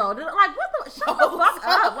bozo. Like, what the? Shut the fuck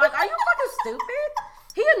up. Like, are you fucking stupid?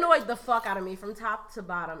 He annoyed the fuck out of me from top to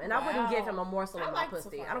bottom, and I wouldn't give him a morsel of my pussy.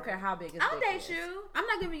 Safari. I don't care how big his I'll dick date you. I'm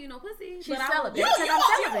not giving you no pussy. She's celibate. You love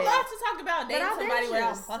to talk about dating somebody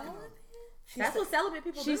without fucking them. That's what celibate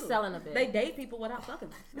people do. She's selling a bit. They date people without fucking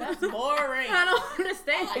them. That's boring. I don't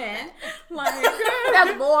understand. Like,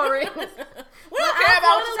 That's boring. We don't care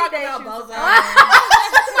about what you're talking about, bozo.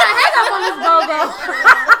 Hang up on this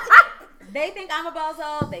bozo. they think I'm a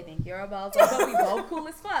bozo. They think you're a bozo. But we both cool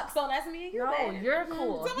as fuck. So that's me and you. No, baby. you're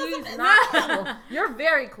cool. He's not cool. You're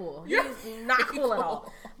very cool. He's not cool at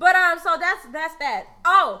all. But so that's that.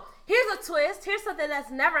 Oh, here's a twist. Here's something that's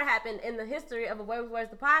never happened in the history of A Way We Words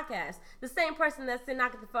the podcast. The same person that said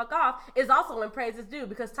knock it the fuck off is also in Praise is Due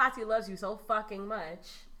because Tati loves you so fucking much.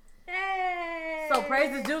 Hey. So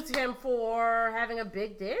praise is due to him for having a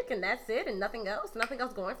big dick and that's it and nothing else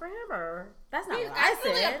going for him or That's not He's what I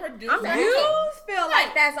actually said. a producer. You feel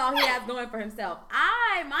like that's all he has going for himself.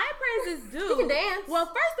 My praises due. He can dance. Well,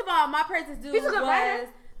 first of all, my praises due He's a good writer.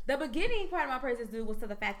 the beginning part of my praises due was to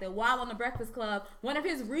the fact that while on the Breakfast Club, one of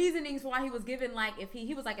his reasonings for why he was given like if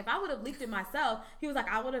he was like if I would have leaked it myself, he was like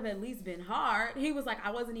I would have at least been hard. He was like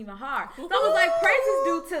I wasn't even hard. So I was like praises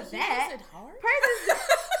due to that. said hard? Praises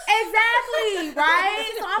exactly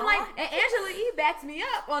right. So I'm like, and Angela E backs me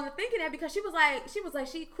up on the thinking that because she was like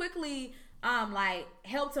she quickly like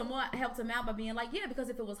helped him out by being like, yeah, because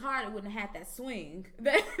if it was hard, it wouldn't have had that swing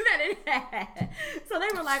that it had. So they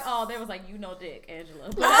were like, oh, they was like, you know, dick, Angela.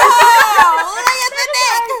 But Oh, look at the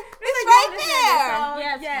dick. It's right there.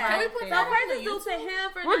 Yes, yeah. right So there. praises due to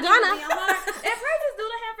him for We're not gonna. being hard, and praises due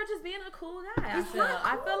to him for just being a cool guy.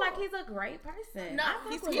 I feel like he's a great person. No, I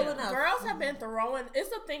fuck he's with cool him. enough. Girls have been throwing. It's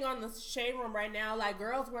a thing on the shade room right now. Like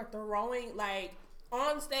girls were throwing like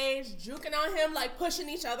on stage, juking on him, like pushing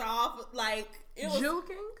each other off. Like it was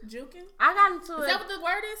juking. I got into Is it. that what the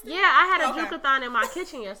word is? Yeah, I had a Okay. juke-a-thon in my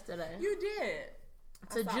kitchen yesterday. You did.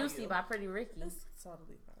 To I saw Juicy you. by Pretty Ricky. It's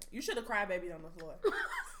totally fine. You should have cried babies on the floor.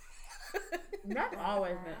 That's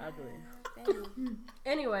always been ugly.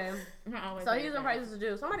 Anyway, Always so been he's in ugly. Praises to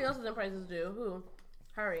Do. Somebody else is in Praises to Do. Who?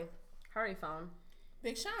 Hurry phone.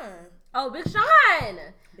 Big Sean. Oh, Big Sean.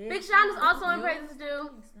 Big Sean is also in You- Praises to Do.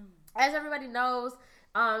 As everybody knows,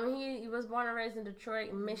 he was born and raised in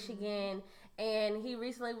Detroit, Michigan, and he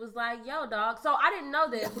recently was like, "Yo, dog." So I didn't know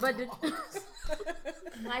this, but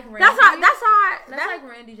Like Randy. that's like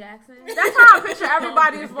Randy Jackson. That's how I picture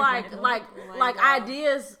everybody's like dog.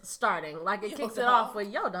 ideas starting. Like it kicks it off with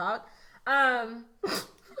 "Yo, dog."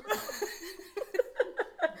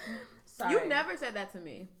 Sorry. You never said that to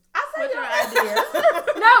me. I said What's your your ideas.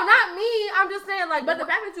 No, not me. I'm just saying like, But the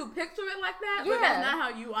fact that you picture it like that, but Yeah. that's not how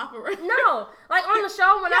you operate. no, like on the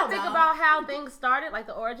show when I Yo, think dog. about how things started, like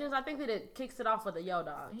the origins, I think that it kicks it off with a "Yo,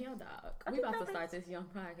 dog." Yo, dog. I We think about to that start this young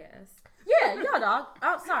podcast. Yeah, "Yo, dog."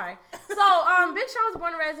 Oh, sorry. So, Big Sean was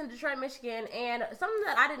born and raised in Detroit, Michigan, and something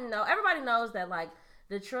that I didn't know. Everybody knows that like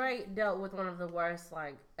Detroit dealt with one of the worst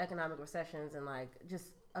like economic recessions and like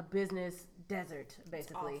just a business desert,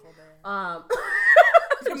 basically. Awful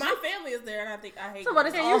there. My family is there, and I think I hate. Somebody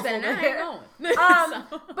it. say You awful said I there. ain't going.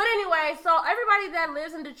 But anyway, so everybody that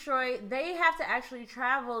lives in Detroit, they have to actually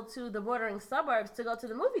travel to the bordering suburbs to go to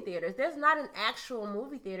the movie theaters. There's not an actual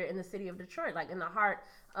movie theater in the city of Detroit, like in the heart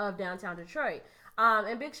of downtown Detroit.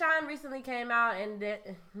 And Big Sean recently came out and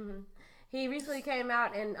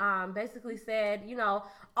basically said, you know,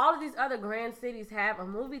 all of these other grand cities have a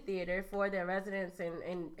movie theater for their residents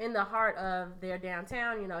and in the heart of their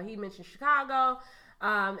downtown. You know, he mentioned Chicago.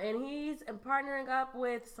 And he's partnering up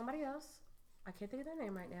with somebody else. I can't think of their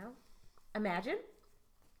name right now. Imagine.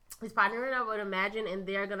 He's partnering up with Imagine, and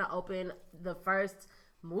they're going to open the first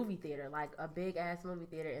movie theater, like a big ass movie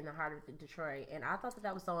theater in the heart of Detroit. And I thought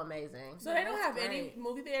that was so amazing. So they don't have any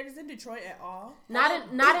movie theaters in Detroit at all. Not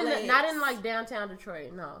in like downtown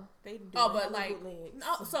Detroit. No. They do Oh, but have like, bootlegs.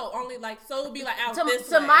 no, so only like, so it would be like out To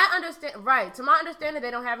this my way. to my understanding,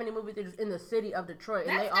 they don't have any movie theaters in the city of Detroit,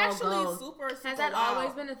 and That's they all actually go. super. Has that wild.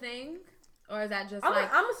 always been a thing? Or is that just I'm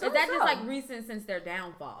like assuming is that so. just like recent since their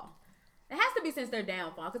downfall? It has to be since their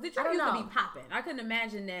downfall because Detroit don't used to know. be popping. I couldn't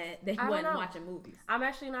imagine that they I don't wasn't know. watching movies. I'm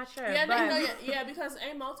actually not sure. Yeah, but yeah, because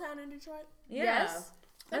ain't Motown in Detroit? Yeah. Yes.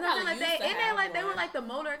 And They I feel probably like used to they have like they were one. like the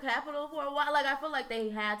motor capital for a while. Like I feel like they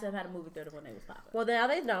had to have had a movie theater when they was popping. Well, now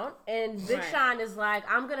they don't. And Big Right. Sean is like,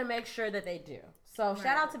 I'm going to make sure that they do. So shout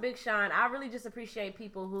Right. out to Big Sean. I really just appreciate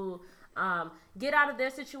people who get out of their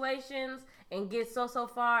situations and get so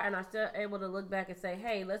far and are still able to look back and say,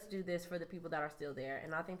 hey, let's do this for the people that are still there.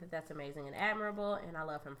 And I think that that's amazing and admirable, and I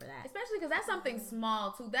love him for that. Especially because that's something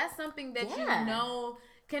small too. That's something that Yeah. you know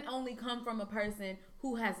can only come from a person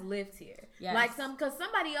who has lived here. Yes. Like because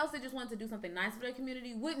somebody else that just wants to do something nice for their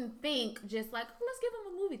community wouldn't think just like, oh, let's give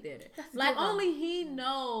them a movie theater. Like give 'em. only he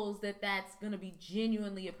knows that that's gonna be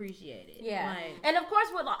genuinely appreciated. Yeah. Like, And of course,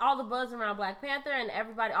 with all the buzz around Black Panther and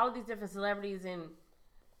everybody, all of these different celebrities and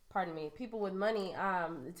pardon me, people with money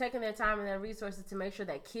taking their time and their resources to make sure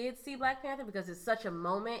that kids see Black Panther, because it's such a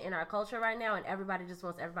moment in our culture right now, and everybody just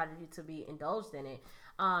wants everybody to be indulged in it.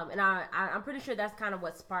 And I'm pretty sure that's kind of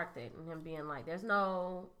what sparked it, and him being like, there's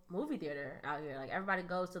no movie theater out here. Like, everybody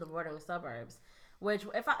goes to the bordering suburbs. Which,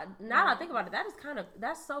 now that I think about it,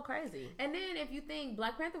 that's so crazy. And then if you think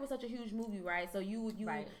Black Panther was such a huge movie, right? So you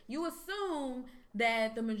Right. you assume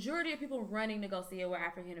that the majority of people running to go see it were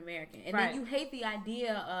African American, and Right. then you hate the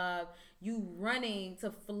idea of you running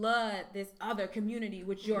to flood this other community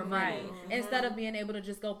with your money instead of being able to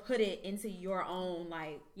just go put it into your own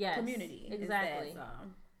community. Exactly. Instead,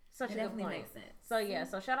 Such it a good definitely point. makes sense. So yeah,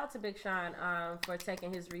 so shout out to Big Sean for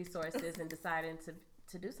taking his resources and deciding to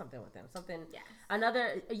do something with them. Yes.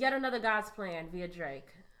 Yet another God's plan via Drake.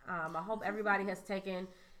 I hope everybody has taken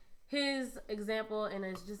his example and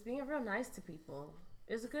is just being real nice to people.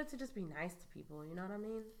 It's good to just be nice to people, you know what I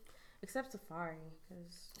mean? Except Safari,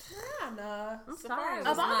 because I'm sorry.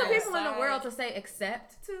 Of all the people in the world to say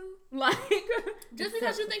accept to, just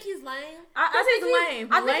because you think he's lame, I think he's lame.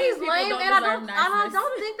 I think he's lame, don't and I deserve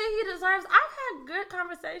don't think that he deserves. I've had good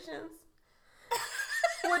conversations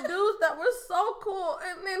with dudes that were so cool,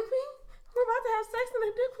 and then we're about to have sex, and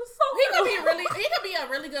the dick was so he cool. could be a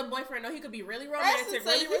really good boyfriend, or he could be really romantic,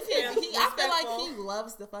 really respectful. I feel like he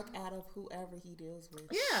loves the fuck out of whoever he deals with.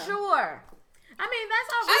 Yeah. Sure. I mean, that's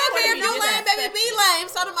all. I don't care if you lame, baby, accepted. be lame.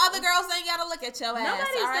 So them other girls ain't gotta look at your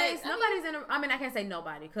ass. Nobody's in. I mean, I can't say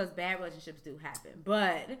nobody because bad relationships do happen.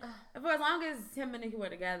 But for as long as him and Nicki were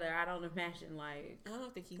together, I don't imagine I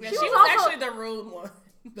don't think he. Yeah, She she was was also- actually the rude one.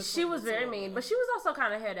 She was very mean, but she was also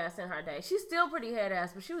kind of head ass in her day. She's still pretty head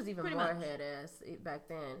ass, but she was even Pretty more much. head ass back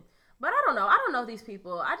then. But I don't know. I don't know these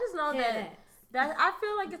people. I just know that I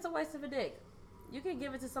feel like it's a waste of a dick. You can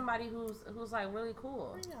give it to somebody who's like really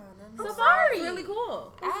cool. Safari is really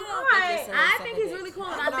cool. I think he's really cool,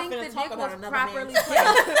 and I think the dick was properly placed.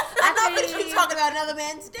 I'm not going to be talking about another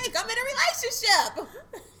man's dick. I'm in a relationship.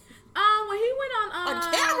 When he went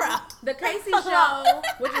on camera, the Casey show,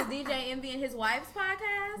 which is DJ Envy and his wife's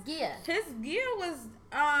podcast. Yeah. His gear was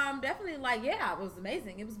definitely it was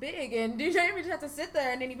amazing. It was big, and DJ Envy just had to sit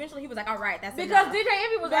there, and then eventually he was like, "All right, that's because enough." DJ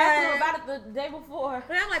Envy was asking him about it the day before.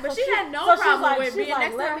 But I'm like, but So she she- had no so she's problem like- with she's being like,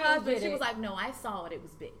 next to "Let her me husband. get She it." was like, "No, I saw it. It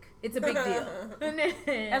was big. It's a big deal." And then,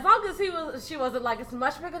 As long as she wasn't like, it's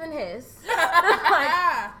much bigger than his.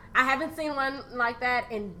 I haven't seen one like that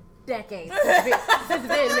in decades since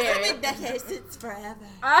being married. Decades since forever.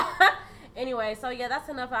 Anyway, so yeah, that's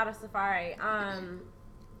enough out of Safari.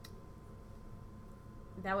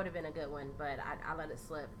 That would have been a good one, but I let it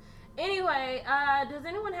slip. Anyway, does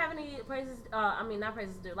anyone have any praises? Not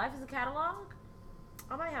praises to do. Life is a catalog?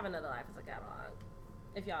 I might have another Life is a catalog,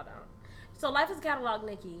 if y'all don't. So Life is a catalog,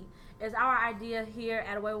 Nikki, is our idea here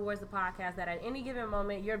at Away with Words, the podcast, that at any given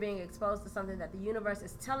moment, you're being exposed to something that the universe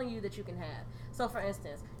is telling you that you can have. So for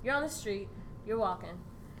instance, you're on the street, you're walking,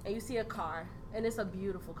 and you see a car, and it's a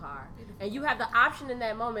beautiful car. And you have the option in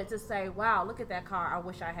that moment to say, wow, look at that car, I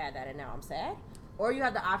wish I had that, and now I'm sad. Or you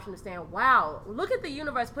have the option of saying, wow, look at the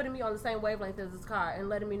universe putting me on the same wavelength as this car and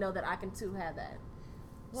letting me know that I can too have that.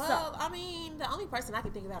 Well, the only person I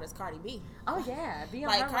can think about is Cardi B. Oh yeah, be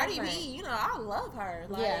on Like her Cardi wavelength. B, I love her.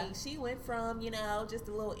 Like Yeah. she went from, just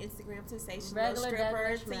a little Instagram sensation, Regular, stripper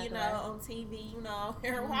degular, to, schmegular. on TV,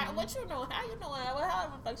 what you know? How you know? How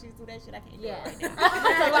the fuck she do that shit? I can't do Yeah. it right now. I'm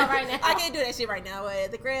talking about right now. I can't do that shit right now. But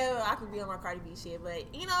at the crib, I can be on my Cardi B shit. But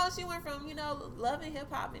she went from loving hip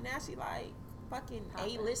hop, and now she like fucking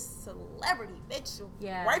A-list celebrity, bitch.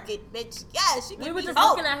 Yeah. Work it, bitch. Yeah, she can We were be just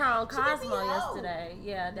hope. looking at her on She can be Cosmo hoe. yesterday.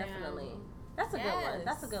 Yeah, definitely. That's a good one. Yes.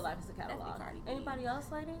 That's a good Life is a catalog. Definitely Cardi B. Anybody else,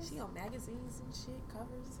 ladies? She on magazines and shit,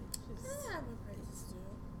 covers and just. I have a praises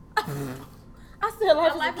too. I still Life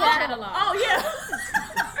is a Life is a catalog. catalog. Oh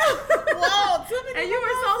yeah. Whoa, too many. And you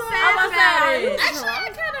were so I'm sad about to about say, it. Actually, I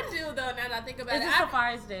kind of do though. Now that I think about Is it, this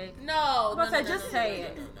Safari's dick? No, I'm gonna say, just say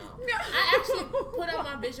it. No. I actually put on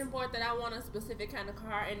my vision board that I want a specific kind of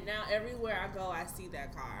car, and now everywhere I go, I see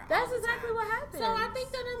that car. That's all the exactly time. what happened. So I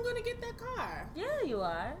think that I'm gonna get that car. Yeah, you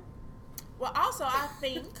are. Well, also, I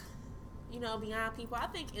think, beyond people, I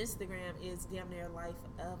think Instagram is damn near life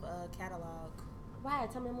of a catalog. Why?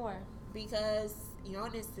 Tell me more. Because you're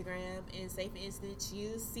on Instagram, and say, for instance,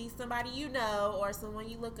 you see somebody you know, or someone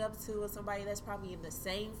you look up to, or somebody that's probably in the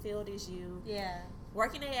same field as you, Yeah.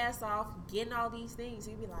 working their ass off, getting all these things.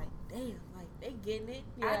 You be like, damn, like, they getting it.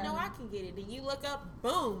 Yeah. I know I can get it. Then you look up,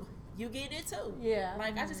 boom, you getting it too. Yeah.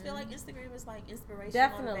 Like, I just feel like Instagram is like inspiration.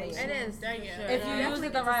 Definitely. motivation. It is. Dang for it. sure. If you definitely use it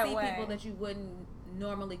get the to right see way. people that you wouldn't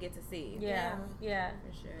normally get to see. Yeah. Yeah.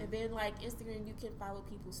 For sure. And then like Instagram, you can follow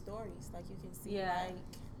people's stories. Like you can see Yeah. like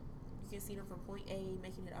can see them from point A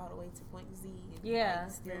making it all the way to point Z. And Yeah.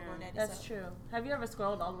 like, still going at it. That's So. true. Have you ever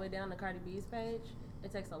scrolled all the way down to Cardi B's page?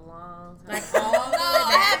 It takes a long time. Like all No,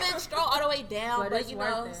 I haven't scrolled all the way down, But but, it's you worth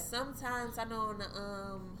know, it. sometimes I know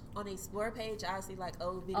on the Explore page, I see like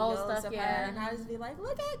old videos Old stuff, of yeah. her, and I just be like,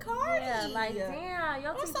 look at Cardi. Yeah, like damn,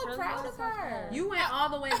 your I'm so proud of her. You went all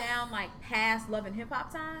the way down like past Love and Hip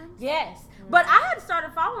Hop times. Yes, but I had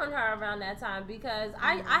started following her around that time because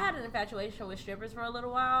I had an infatuation with strippers for a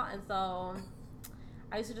little while, and so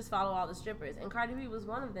I used to just follow all the strippers, and Cardi B was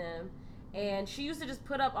one of them. And she used to just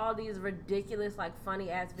put up all these ridiculous, like, funny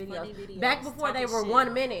ass videos. Back before they were talking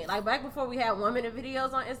 1 minute. Like, back before we had 1 minute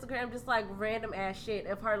videos on Instagram, just like random ass shit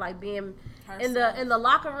of her like being in the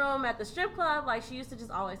locker room at the strip club. Like, she used to just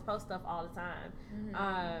always post stuff all the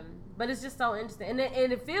time. But it's just so interesting. And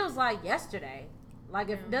it feels like yesterday. Like,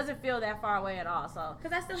 it doesn't feel that far away at all. So,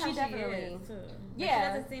 Because that's still how she is, too. Like, Yeah. She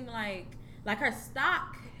doesn't seem like her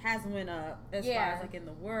stock has went up as far as like in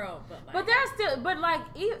the world, but there's still, but like,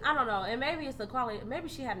 even, I don't know, and maybe it's the quality. Maybe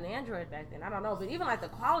she had an Android back then. I don't know, but even like the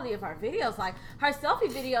quality of her videos, like her selfie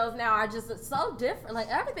videos now are just so different. Like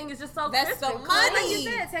everything is just so. That's crisp so and money. clean. like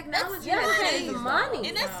you said, technology That's has changed, money.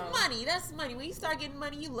 And that's So- money. That's money. When you start getting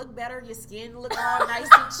money, you look better. Your skin look all nice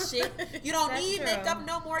and shit. You don't That's need true. makeup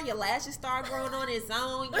no more. Your lashes start growing on its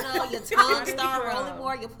own. You know, your tongue That is start true. rolling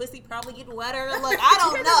more. Your pussy probably get wetter. Look, I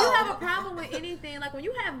don't Because if you have know. a problem with anything, like when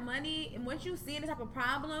you have money and once you see any type of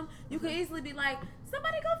problem, you could easily be like,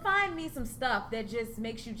 somebody go find me some stuff that just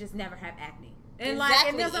makes you just never have acne. And like,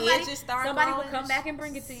 and then Exactly. It just start somebody will growing. come back and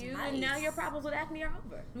bring it to you, and now Nice. your problems with acne are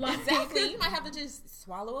over. Like, Exactly. You might have to just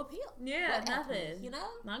swallow a pill. Yeah, What acne, nothing. You know?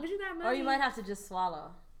 As long as you got money. Or you might have to just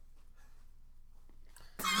swallow.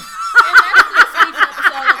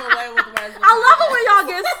 I love it when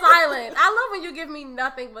y'all get silent. I love when you give me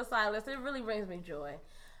nothing but silence. It really brings me joy.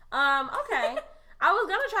 Okay. I was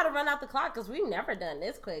gonna try to run out the clock because we've never done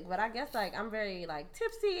this quick, but I guess like I'm very like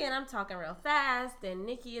tipsy and I'm talking real fast, and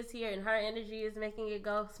Nikki is here and her energy is making it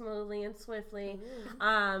go smoothly and swiftly.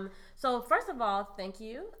 So first of all, thank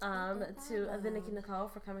you to the Nikki Nicole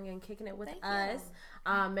for coming and kicking it with us.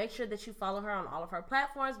 Make sure that you follow her on all of her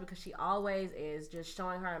platforms because she always is just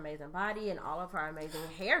showing her amazing body and all of her amazing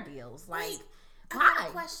hair deals. Like, I have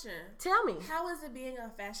a question. Tell me. How is it being a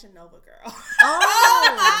Fashion Nova girl?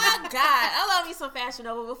 Oh my God. I love me some Fashion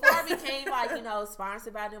Nova. Before I became like, you know,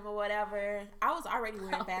 sponsored by them or whatever, I was already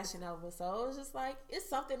wearing Fashion Nova. So it was just like, it's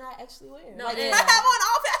something I actually wear. No, like, yeah. I have on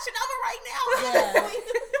all Fashion Nova right now.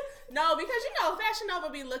 No, because you know Fashion Nova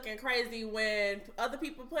be looking crazy when other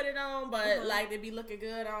people put it on, but like they be looking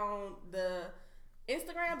good on the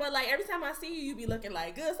Instagram. But like every time I see you, you be looking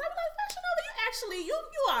like good. So I'm like, Fashion Nova, you actually you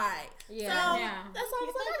alright. Yeah. So Yeah. that's all I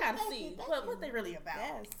was like, I gotta Thank see you, thank what you. they really about.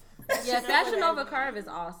 Yes. Yeah, Fashion Nova Curve is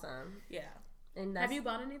awesome. Yeah. And that's Have you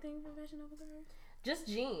bought anything from Fashion Nova? just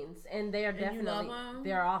jeans, and they are you love definitely 'em?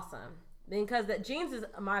 they're awesome because the jeans is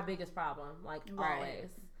my biggest problem. Like Right.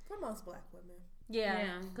 always. For most black women. Yeah,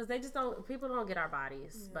 Yeah. because people don't get our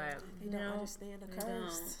bodies, but They don't understand the they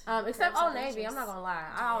curves. except Curves Old are Navy. I'm delicious. not gonna lie,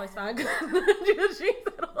 I always find good jeans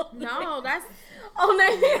at Old Navy. No, that's Old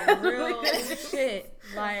Navy is real really good. shit.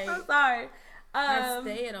 Like, I'm sorry. I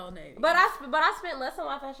stay at Old Navy. But I spent less on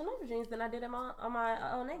my Fashion Nova jeans than I did on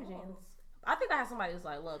my Old Navy jeans. I think I have somebody who's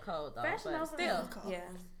like a little cold though, Fashion but Nova still, Yeah.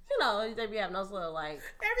 you know, they be having those little like.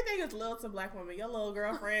 Everything is little to black women. Your little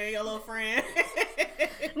girlfriend, your little friend.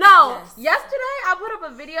 No, Yes. yesterday I put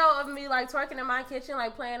up a video of me like twerking in my kitchen,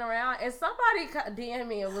 like playing around, and somebody DM'd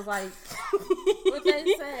me and was like, What they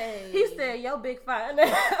say? He said, "Yo, big fine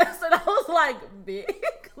ass," and I was like, "Big."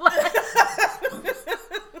 Like,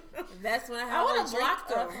 That's when I I have would've a drink blocked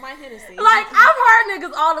them. of my Hennessy. like I've heard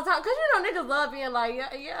niggas all the time, cause you know niggas love being like,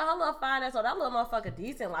 yeah, her little fine ass, or that little motherfucker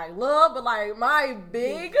decent, like love, but like my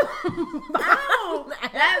big. Ow,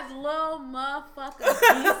 that's little motherfucker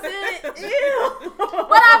decent. Ew.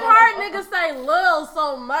 But I've heard niggas say lil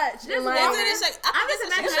so much. and, like, woman- It's like, I'm I just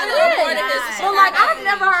think it's a imagining show. it is. More than this, it's a But show. like I've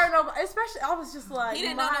never heard nobody, especially I was just like, He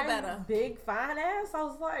didn't know no my better. big fine ass. I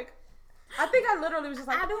was like, I think I literally was just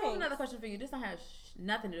like, I do have thanks. another question for you. This don't have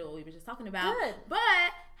nothing to do with what we were just talking about. Good. But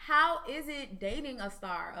how is it dating a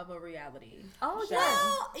star of a reality? Oh show? yeah.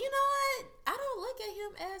 Well, you know what? I don't look at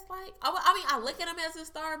him as like. I mean, I look at him as a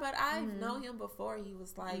star, but I've known him before he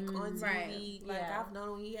was like on TV. Right. Like Yeah. I've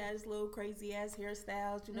known him. He has little crazy ass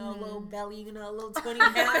hairstyles. You know, a little belly. You know, a little 20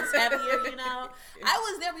 pounds heavier. You know, I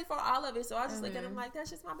was there before all of it, so I just look at him like that's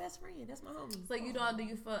just my best friend. That's my homie. So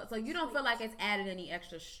you don't feel like it's added any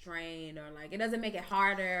extra strain or like it doesn't make it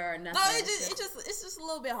harder or nothing. No, it's just a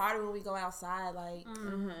little bit harder when we go outside. Like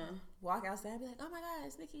Mm-hmm. walk outside and be like, oh my God,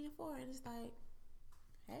 it's Nikki and Four, and it's like,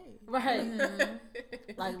 hey. Right.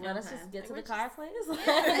 Mm-hmm. Like, let us just get to the car, please.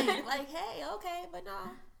 Yeah, like, hey, okay, but no,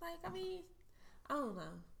 like, I mean, I don't know.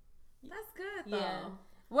 That's good though. Yeah.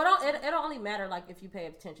 Well, it'll only matter like if you pay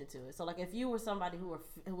attention to it. So like if you were somebody who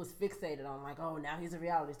was fixated on like, oh, now he's a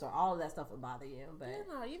reality star, all of that stuff would bother you. But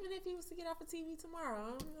you know, even if he was to get off of TV tomorrow,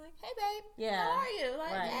 I'm like, hey babe, yeah, how are you?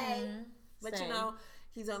 Like, right. hey, Mm-hmm. but Same. you know,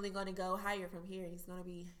 he's only going to go higher from here. He's going to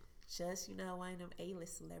be just one of them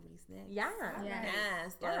A-list celebrities next. Yeah.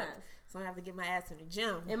 Yes. Like, Yes. so I have to get my ass in the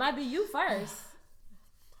gym. It might be you first.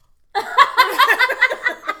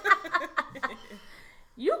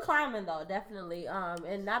 You climbing though, definitely,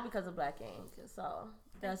 and not because of Black Ink. So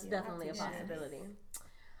that's definitely a possibility.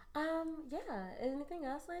 Yeah. Anything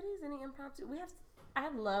else, ladies? Any impromptu? I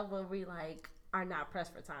love when we like are not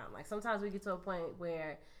pressed for time. Like sometimes we get to a point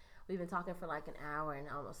where we've been talking for like an hour and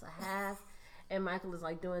almost a half. And Michael is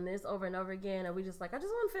like doing this over and over again, and we just like, I just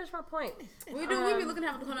want to finish my point. We do. We be looking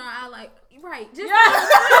at the corner of our eye, like, right? Just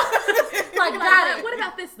like, got it. What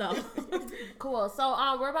about this though? Cool. So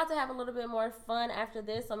we're about to have a little bit more fun after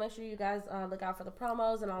this. So make sure you guys look out for the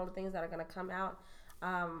promos and all the things that are gonna come out.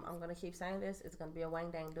 I'm gonna keep saying this. It's gonna be a wang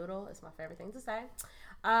dang doodle. It's my favorite thing to say.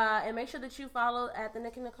 And make sure that you follow at the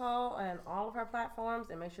Nikki Nicole on all of her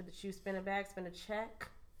platforms, and make sure that you spin a bag, spin a check.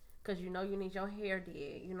 Because you know you need your hair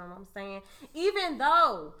did. You know what I'm saying? Even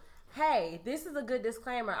though, hey, this is a good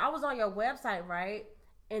disclaimer. I was on your website, right?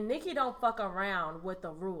 And Nikki don't fuck around with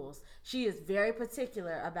the rules. She is very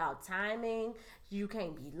particular about timing. You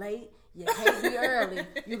can't be late. You can't be early.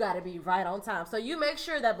 You got to be right on time. So you make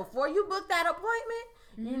sure that before you book that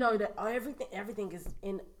appointment, you know that everything is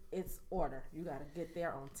in its order. You got to get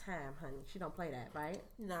there on time, honey. She don't play that, right?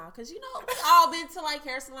 Nah, because you know, we all been to like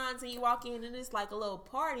hair salons and you walk in and it's like a little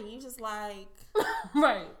party. You just like,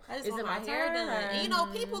 right. I just Is want it my my hair turn, done. or- And you know,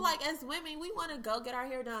 people like as women, we want to go get our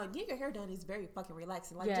hair done. Get your hair done is very fucking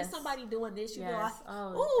relaxing. Like Yes. just somebody doing this, you Yes. be like,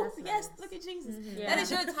 Oh, ooh, that's yes, nice. look at Jesus. Yeah. That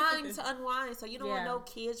is your time to unwind. So you don't want Yeah. no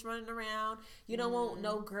kids running around. You don't want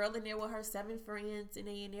no girl in there with her 7 friends and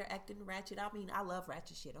they in there acting ratchet. I mean, I love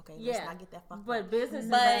ratchet shit. Okay, let's Yeah. not get that fucked But up. business is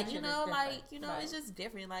But ratchet you is know, different. like Right. it's just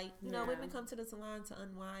different. Like you know, Yeah. women come to the salon to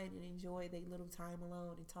unwind and enjoy their little time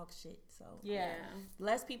alone and talk shit. So Yeah.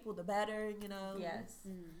 less people, the better. You know. Yes.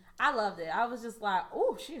 I loved it. I was just like,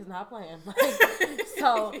 oh, she's not playing. Like,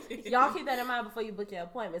 so y'all keep that in mind before you book your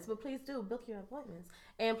appointments. But please do book your appointments.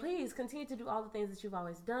 And please continue to do all the things that you've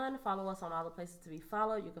always done. Follow us on all the places to be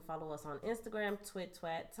followed. You can follow us on Instagram,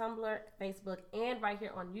 Twat, Tumblr, Facebook, and right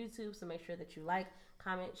here on YouTube. So make sure that you like,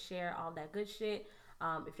 comment, share, all that good shit.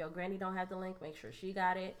 If your granny don't have the link, make sure she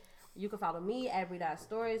got it. You can follow me at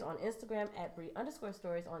Brie.stories on Instagram, at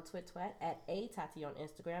Brie_stories on Twat, at A_Tati on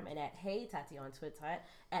Instagram, and at Hey Tati on Twat,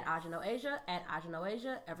 at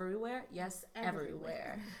Ajanoasia, everywhere. Yes,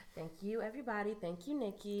 everywhere. Thank you, everybody. Thank you,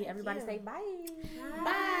 Nikki. Everybody you. say bye.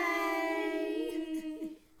 Bye. Yay.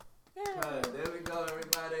 There we go,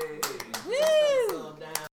 everybody. Woo!